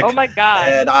music. Oh my God.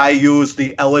 And I use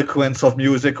the eloquence of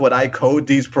music when I code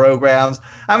these programs.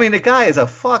 I mean, the guy is a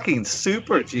fucking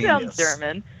super genius. Sounds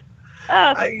German.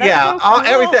 Yeah, so cool.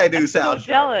 everything I do I'm sounds so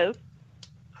jealous.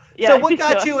 Yeah, so what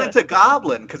got you into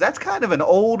Goblin? Because that's kind of an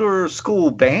older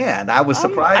school band. I was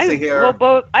surprised to hear. Well,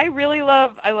 both. I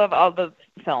love all the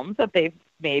films that they've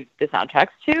made the soundtracks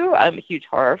to. I'm a huge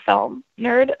horror film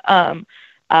nerd.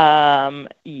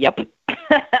 Yep.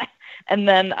 And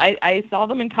then I saw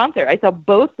them in concert. I saw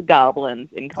both Goblins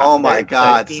in concert. Oh my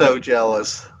God, I've so seen-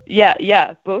 jealous.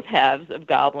 Yeah, both halves of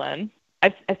Goblin.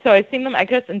 I've seen them, I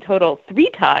guess, in total 3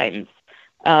 times.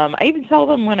 I even saw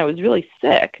them when I was really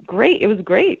sick. Great. It was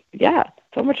great. Yeah.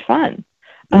 So much fun.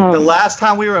 The last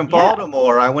time we were in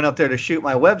Baltimore, I went up there to shoot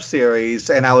my web series,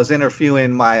 and I was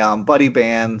interviewing my buddy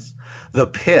bands, The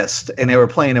Pissed, and they were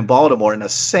playing in Baltimore. And the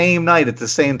same night, at the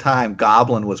same time,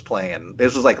 Goblin was playing.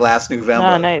 This was like last November.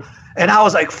 Oh, nice. And I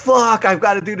was like, fuck, I've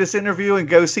got to do this interview and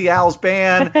go see Al's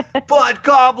band. But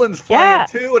Goblin's playing Yeah.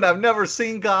 too, and I've never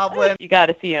seen Goblin. You got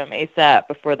to see them ASAP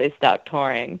before they stop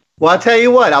touring. Well, I'll tell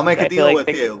you what, I'll make a I deal feel like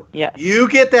with they- you. yeah. You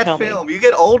get that Tell me. film. You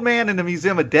get Old Man in the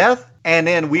Museum of Death, and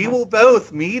then we will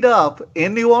both meet up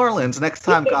in New Orleans next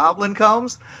time Goblin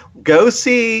comes. Go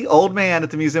see Old Man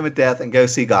at the Museum of Death and go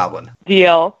see Goblin.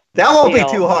 Deal. That won't Deal.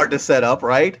 be too hard to set up,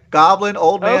 right? Goblin,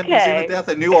 Old Man, Museum Okay. of Death,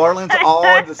 and New Orleans all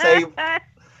in the same.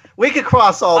 We could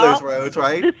cross all those roads,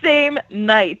 right? The same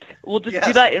night. We'll just Yes.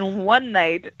 do that in one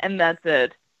night, and that's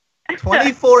it.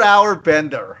 24-hour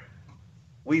bender.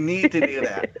 We need to do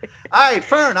that. All right,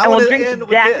 Fern, I And want we'll to drink end with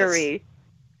daiquiri.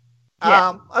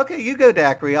 this. Okay, you go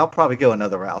daiquiri. I'll probably go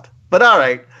another route. But all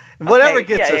right, whatever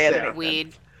Okay, gets yeah, us yeah, there.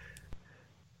 Weed.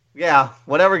 Yeah,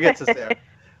 whatever gets us there.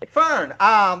 Fern,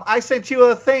 I sent you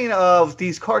a thing of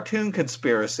these cartoon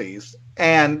conspiracies,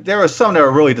 and there are some that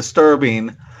are really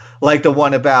disturbing, like the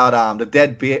one about the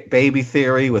dead baby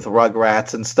theory with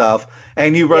Rugrats and stuff.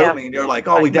 And you wrote me, and you're like,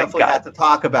 "Oh, we definitely have to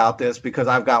talk about this because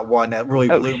I've got one that really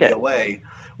blew me away."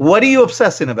 What are you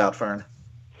obsessing about, Fern?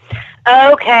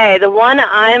 Okay, the one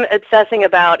I'm obsessing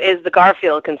about is the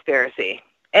Garfield conspiracy.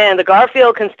 And the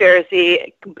Garfield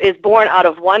conspiracy is born out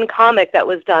of one comic that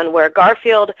was done where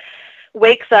Garfield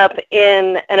wakes up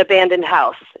in an abandoned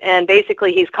house, and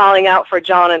basically he's calling out for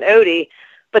John and Odie,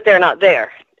 but they're not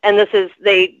there. And this is,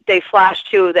 they flash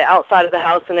to the outside of the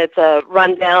house, and it's a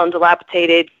rundown,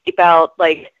 dilapidated, keep out,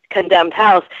 like, condemned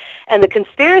house. And the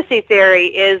conspiracy theory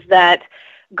is that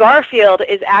Garfield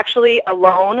is actually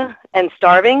alone and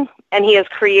starving, and he has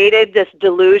created this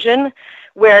delusion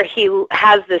where he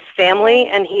has this family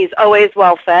and he's always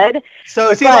well fed. So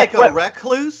is he like a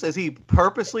recluse? Is he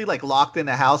purposely like locked in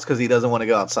the house because he doesn't want to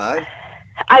go outside?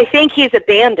 I think he's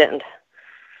abandoned.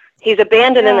 He's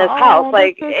abandoned in this house.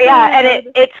 Like, yeah,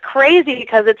 and it's crazy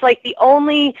because it's like the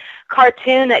only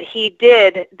cartoon that he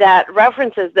did that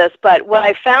references this. But what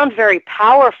I found very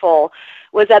powerful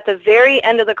was at the very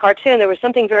end of the cartoon, there was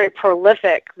something very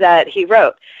prolific that he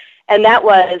wrote. And that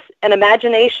was, an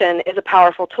imagination is a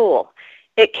powerful tool.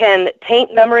 It can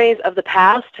taint memories of the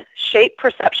past, shape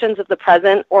perceptions of the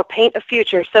present, or paint a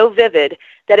future so vivid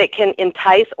that it can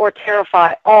entice or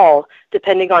terrify all,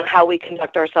 depending on how we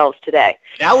conduct ourselves today.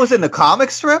 That was in the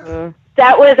comic strip?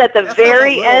 That was at the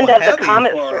very end of the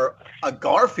comic strip. A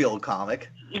Garfield comic.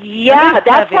 Yeah,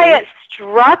 that's why it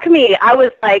struck me. I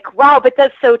was like, wow, but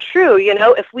that's so true. You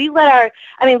know, if we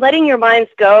letting your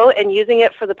minds go and using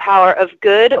it for the power of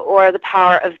good or the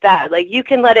power of bad. Like, you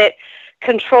can let it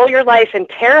control your life and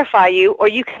terrify you, or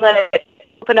you can let it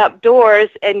open up doors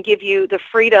and give you the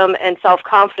freedom and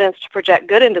self-confidence to project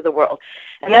good into the world.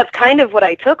 And that's kind of what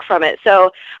I took from it. So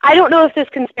I don't know if this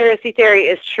conspiracy theory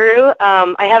is true.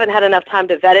 I haven't had enough time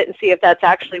to vet it and see if that's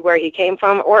actually where he came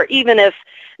from, or even if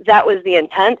that was the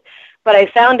intent. But I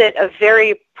found it a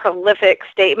very prolific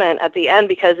statement at the end,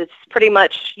 because it's pretty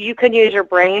much, you can use your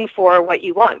brain for what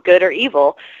you want, good or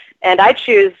evil. And I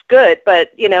choose good,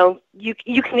 but, you know, you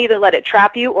can either let it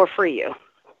trap you or free you.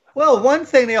 Well, one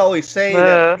thing they always say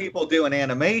that people do in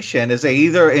animation is they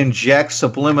either inject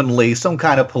subliminally some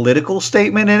kind of political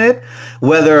statement in it,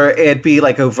 whether it be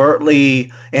like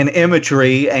overtly in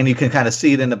imagery and you can kind of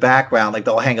see it in the background, like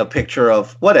they'll hang a picture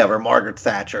of whatever, Margaret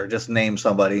Thatcher, just name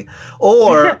somebody,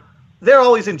 or they're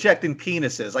always injecting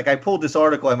penises. Like I pulled this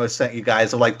article I must sent you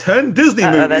guys of like 10 Disney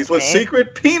movies with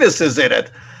secret penises in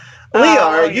it. Leah,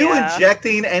 are you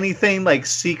injecting anything like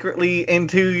secretly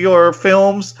into your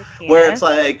films where it's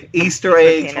like Easter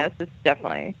eggs? Penis is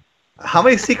definitely. How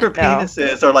many secret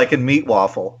penises are like in Meat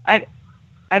Waffle? I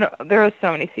don't. There are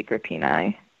so many secret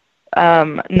peni.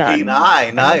 None. Peni,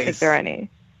 nice. I don't think there are any.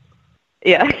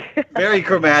 Yeah. Very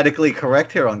grammatically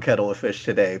correct here on Kettle of Fish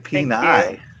today.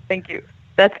 Peni. Thank you.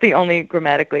 That's the only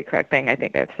grammatically correct thing I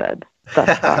think I've said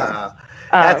thus far.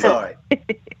 That's all right.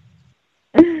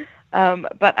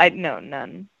 But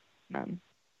none.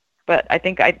 But I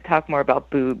think I talk more about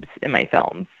boobs in my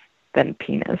films than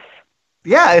penis.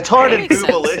 Yeah, it's hard in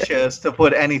Boobalicious to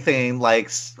put anything like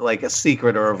a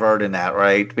secret or avert in that,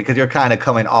 right? Because you're kind of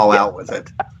coming all out with it.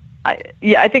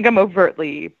 I think I'm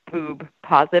overtly boob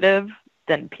positive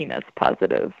than penis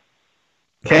positive.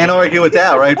 Can't argue with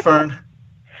that, right, Fern?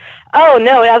 Oh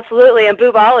no, absolutely. And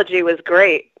Boobology was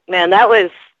great, man. That was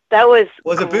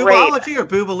it great. Boobology or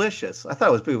Boobalicious? I thought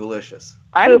it was Boobalicious.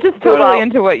 I'm just totally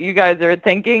into what you guys are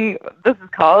thinking this is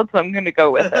called, so I'm going to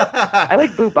go with it. I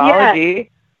like Boobology. Yeah.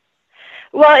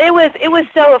 Well, it was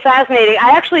so fascinating.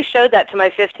 I actually showed that to my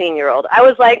 15-year-old. I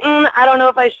was like, I don't know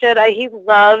if I should. He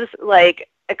loves like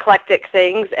eclectic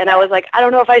things, and I was like, I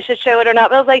don't know if I should show it or not.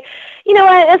 But I was like, you know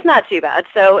what? It's not too bad,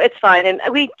 so it's fine. And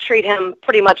we treat him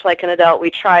pretty much like an adult.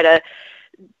 We try to,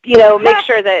 make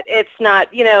sure that it's not,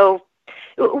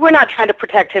 we're not trying to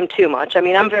protect him too much. I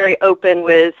mean, I'm very open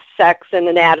with sex and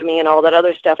anatomy and all that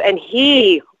other stuff. And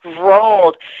he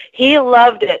rolled. He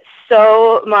loved it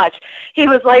so much. He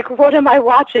was like, what am I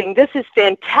watching? This is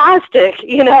fantastic.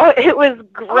 It was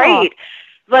great.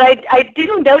 But I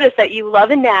do notice that you love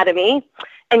anatomy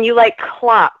and you like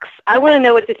clocks. I want to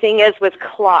know what the thing is with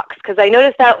clocks, because I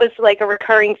noticed that was like a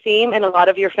recurring theme in a lot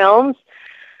of your films.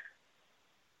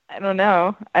 I don't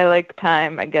know. I like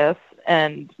time, I guess,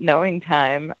 and knowing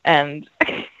time and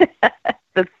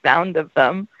the sound of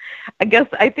them.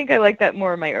 I think I like that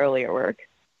more in my earlier work.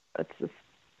 That's just.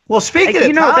 Well, speaking of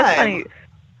time, that's funny.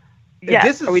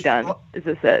 Yeah, are we done? Is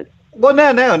this it? Well,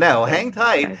 no. Hang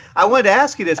tight. I wanted to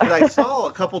ask you this because I saw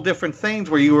a couple different things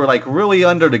where you were like really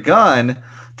under the gun,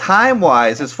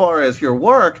 time-wise, as far as your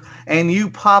work, and you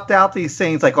popped out these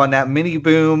things like on that Mini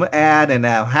Boom ad and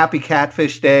Happy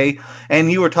Catfish Day,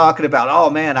 and you were talking about, oh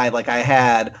man, I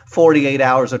had 48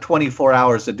 hours or 24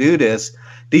 hours to do this.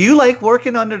 Do you like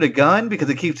working under the gun because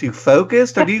it keeps you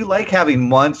focused, or do you like having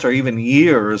months or even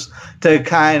years to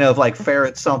kind of like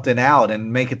ferret something out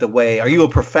and make it the way? Are you a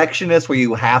perfectionist where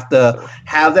you have to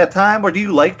have that time, or do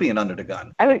you like being under the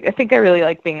gun? I think I really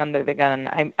like being under the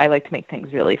gun. I like to make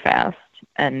things really fast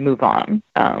and move on.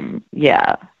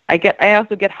 Yeah. I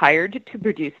also get hired to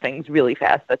produce things really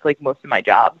fast. That's like most of my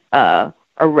jobs are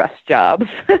rush jobs.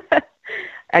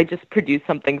 I just produced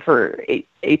something for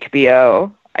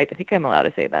HBO. I think I'm allowed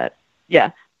to say that.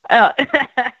 Yeah. I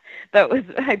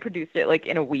produced it like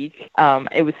in a week.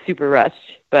 It was super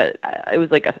rushed, but it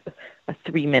was like a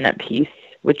 3-minute piece,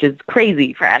 which is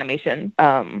crazy for animation.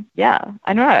 Yeah,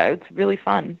 I don't know. It's really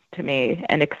fun to me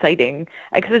and exciting.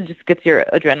 Because it just gets your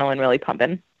adrenaline really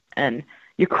pumping and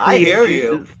your creative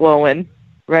juices flowing,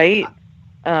 right?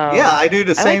 Yeah, I do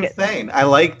the same thing. I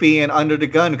like being under the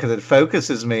gun because it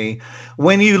focuses me.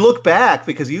 When you look back,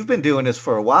 because you've been doing this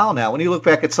for a while now, when you look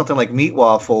back at something like Meat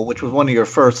Waffle, which was one of your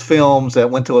first films that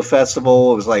went to a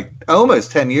festival, it was like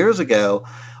almost 10 years ago.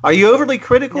 Are you overly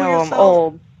critical of yourself? No, I'm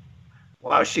old.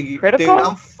 Well, critical?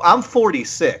 Dude, I'm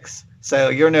 46, so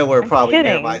you're nowhere probably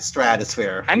near my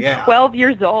stratosphere. I'm 12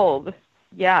 years old.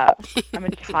 Yeah, I'm a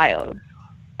child.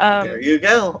 There you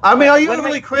go. I mean, are you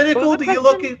overly critical? Do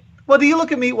you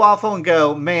look at Meat Waffle and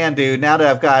go, man, dude, now that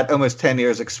I've got almost 10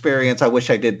 years experience, I wish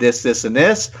I did this, this, and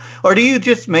this? Or do you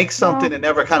just make something and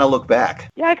never kind of look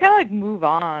back? Yeah, I kind of like move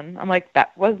on. I'm like,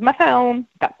 that was my film.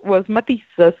 That was my thesis.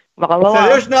 Blah, blah, so blah.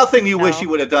 There's nothing you wish you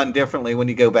would have done differently when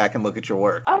you go back and look at your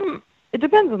work? It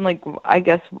depends on, like, I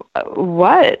guess,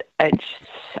 what. I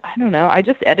don't know. I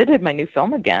just edited my new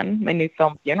film again, my new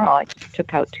film, Funeral. I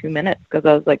took out 2 minutes because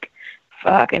I was like,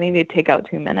 fuck, I need to take out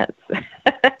 2 minutes.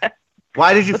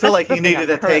 Why did you feel like you needed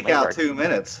to take out 2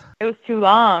 minutes? It was too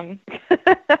long.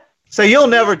 So you'll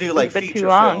never do like feature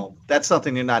film. That's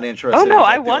something you're not interested in. Oh no,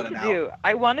 I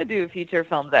want to do feature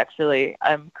films actually.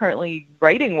 I'm currently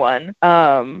writing one.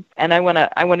 And I want to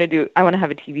have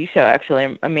a TV show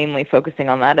actually. I'm mainly focusing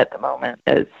on that at the moment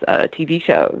as TV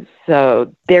shows.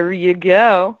 So there you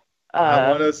go.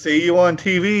 I want to see you on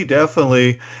TV,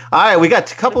 definitely. All right, we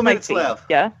got a couple minutes left.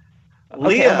 Yeah.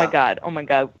 Leah. Okay, oh my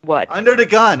god, what? Under the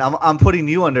gun. I'm putting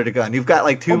you under the gun. You've got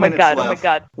like 2 minutes left. Oh my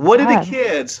god. What do the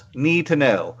kids need to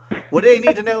know? What do they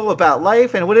need to know about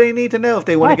life, and what do they need to know if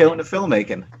they want to go into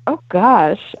filmmaking? Oh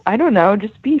gosh, I don't know.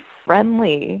 Just be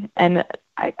friendly, and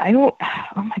I don't.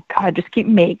 Oh my god, just keep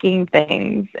making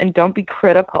things, and don't be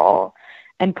critical,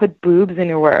 and put boobs in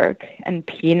your work and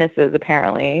penises.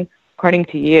 Apparently, according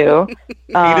to you,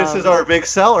 penises are a big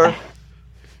seller.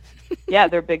 Yeah,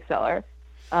 they're a big seller.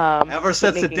 Ever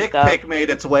since the dick pic made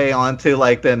its way onto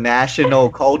like the national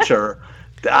culture,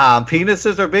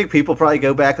 penises are big. People probably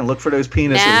go back and look for those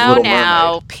penises. Little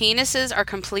Mermaid. Penises are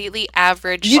completely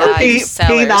average size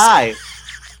sellers. Peni.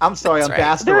 I'm sorry, I'm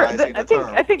bastardizing the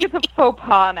term. I think it's a faux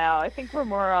pas now. I think we're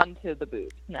more onto the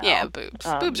boobs now. Yeah, boobs.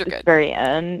 Boobs are good. Very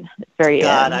end. Very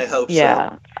God, end. I hope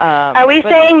so. Are we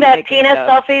saying that penis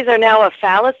selfies are now a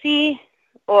fallacy,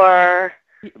 or?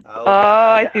 Oh,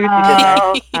 I see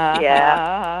what you did there.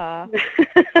 Yeah.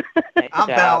 Nice I'm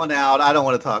job. bowing out. I don't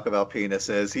want to talk about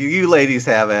penises. You ladies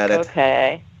have at it.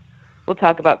 Okay. We'll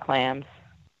talk about clams.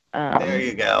 There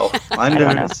you go. Under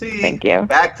the sea. Thank you.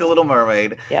 Back to Little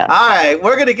Mermaid. Yeah. All right,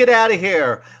 we're going to get out of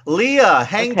here. Leah,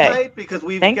 hang tight because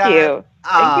we've got... Thank you.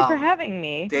 Thank you for having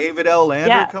me. David L.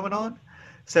 Lander coming on.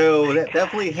 So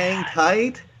definitely hang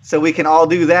tight so we can all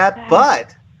do that.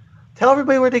 But... tell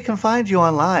everybody where they can find you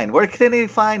online. Where can they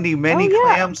find the many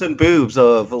clams and boobs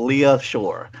of Leah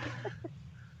Shore?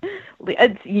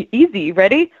 It's easy.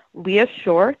 Ready?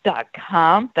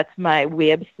 LeahShore.com. That's my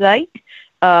website.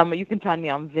 You can find me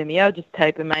on Vimeo. Just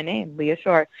type in my name, Leah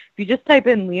Shore. If you just type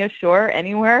in Leah Shore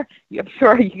anywhere, I'm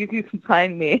sure you can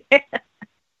find me.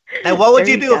 And what would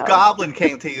you do if Goblin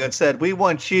came to you and said, we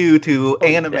want you to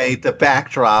animate the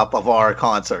backdrop of our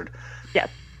concert? Yes.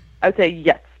 I would say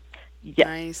yes. Yes.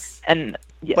 Nice. And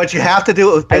yes. But you have to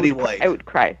do it with Betty White. I would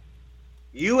cry.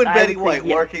 You and Betty White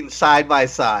working side by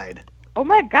side. Oh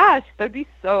my gosh, that'd be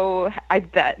so. I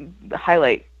bet the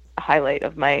highlight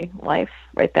of my life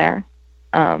right there.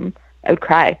 I would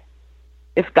cry.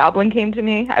 If Goblin came to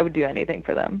me, I would do anything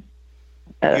for them.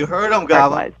 You heard him,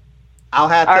 Goblin. I'll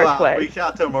have to reach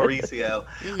out to Mauricio.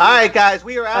 All right, guys,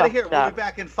 we are out of here. We'll be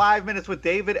back in 5 minutes with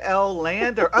David L.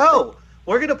 Lander. Oh.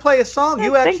 We're going to play a song. Yes,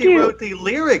 You thank actually you. wrote the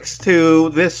lyrics to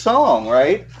this song,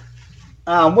 right?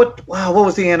 What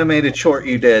was the animated short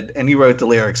you did? And you wrote the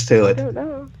lyrics to I it. don't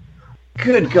know.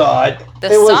 Good God.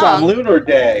 The It was on song- Lunar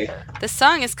Day. The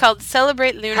song is called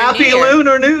Celebrate Lunar New Happy Year.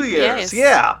 Lunar New Year's. Yes.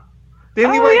 Yeah.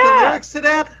 Didn't you Oh, write the yeah. lyrics to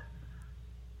that?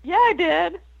 Yeah, I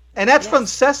did. And that's Yes. from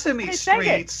Sesame I sang it.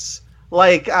 Streets.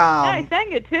 Like, Yeah, I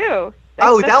sang it too.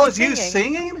 oh, That's that me was you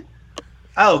singing. singing?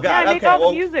 Oh, Yeah, God. I make Okay. all Well,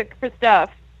 the music for stuff.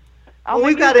 All well my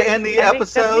we've got to music, end the I make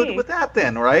stuff episode me. with that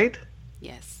then, right?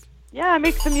 Yes. Yeah, I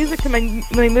make some music to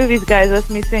my movies, guys. That's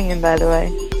me singing, by the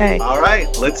way. Hey. All right.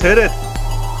 Let's hit it.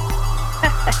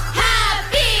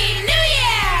 Happy New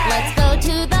Year! Let's go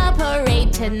to the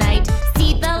parade tonight.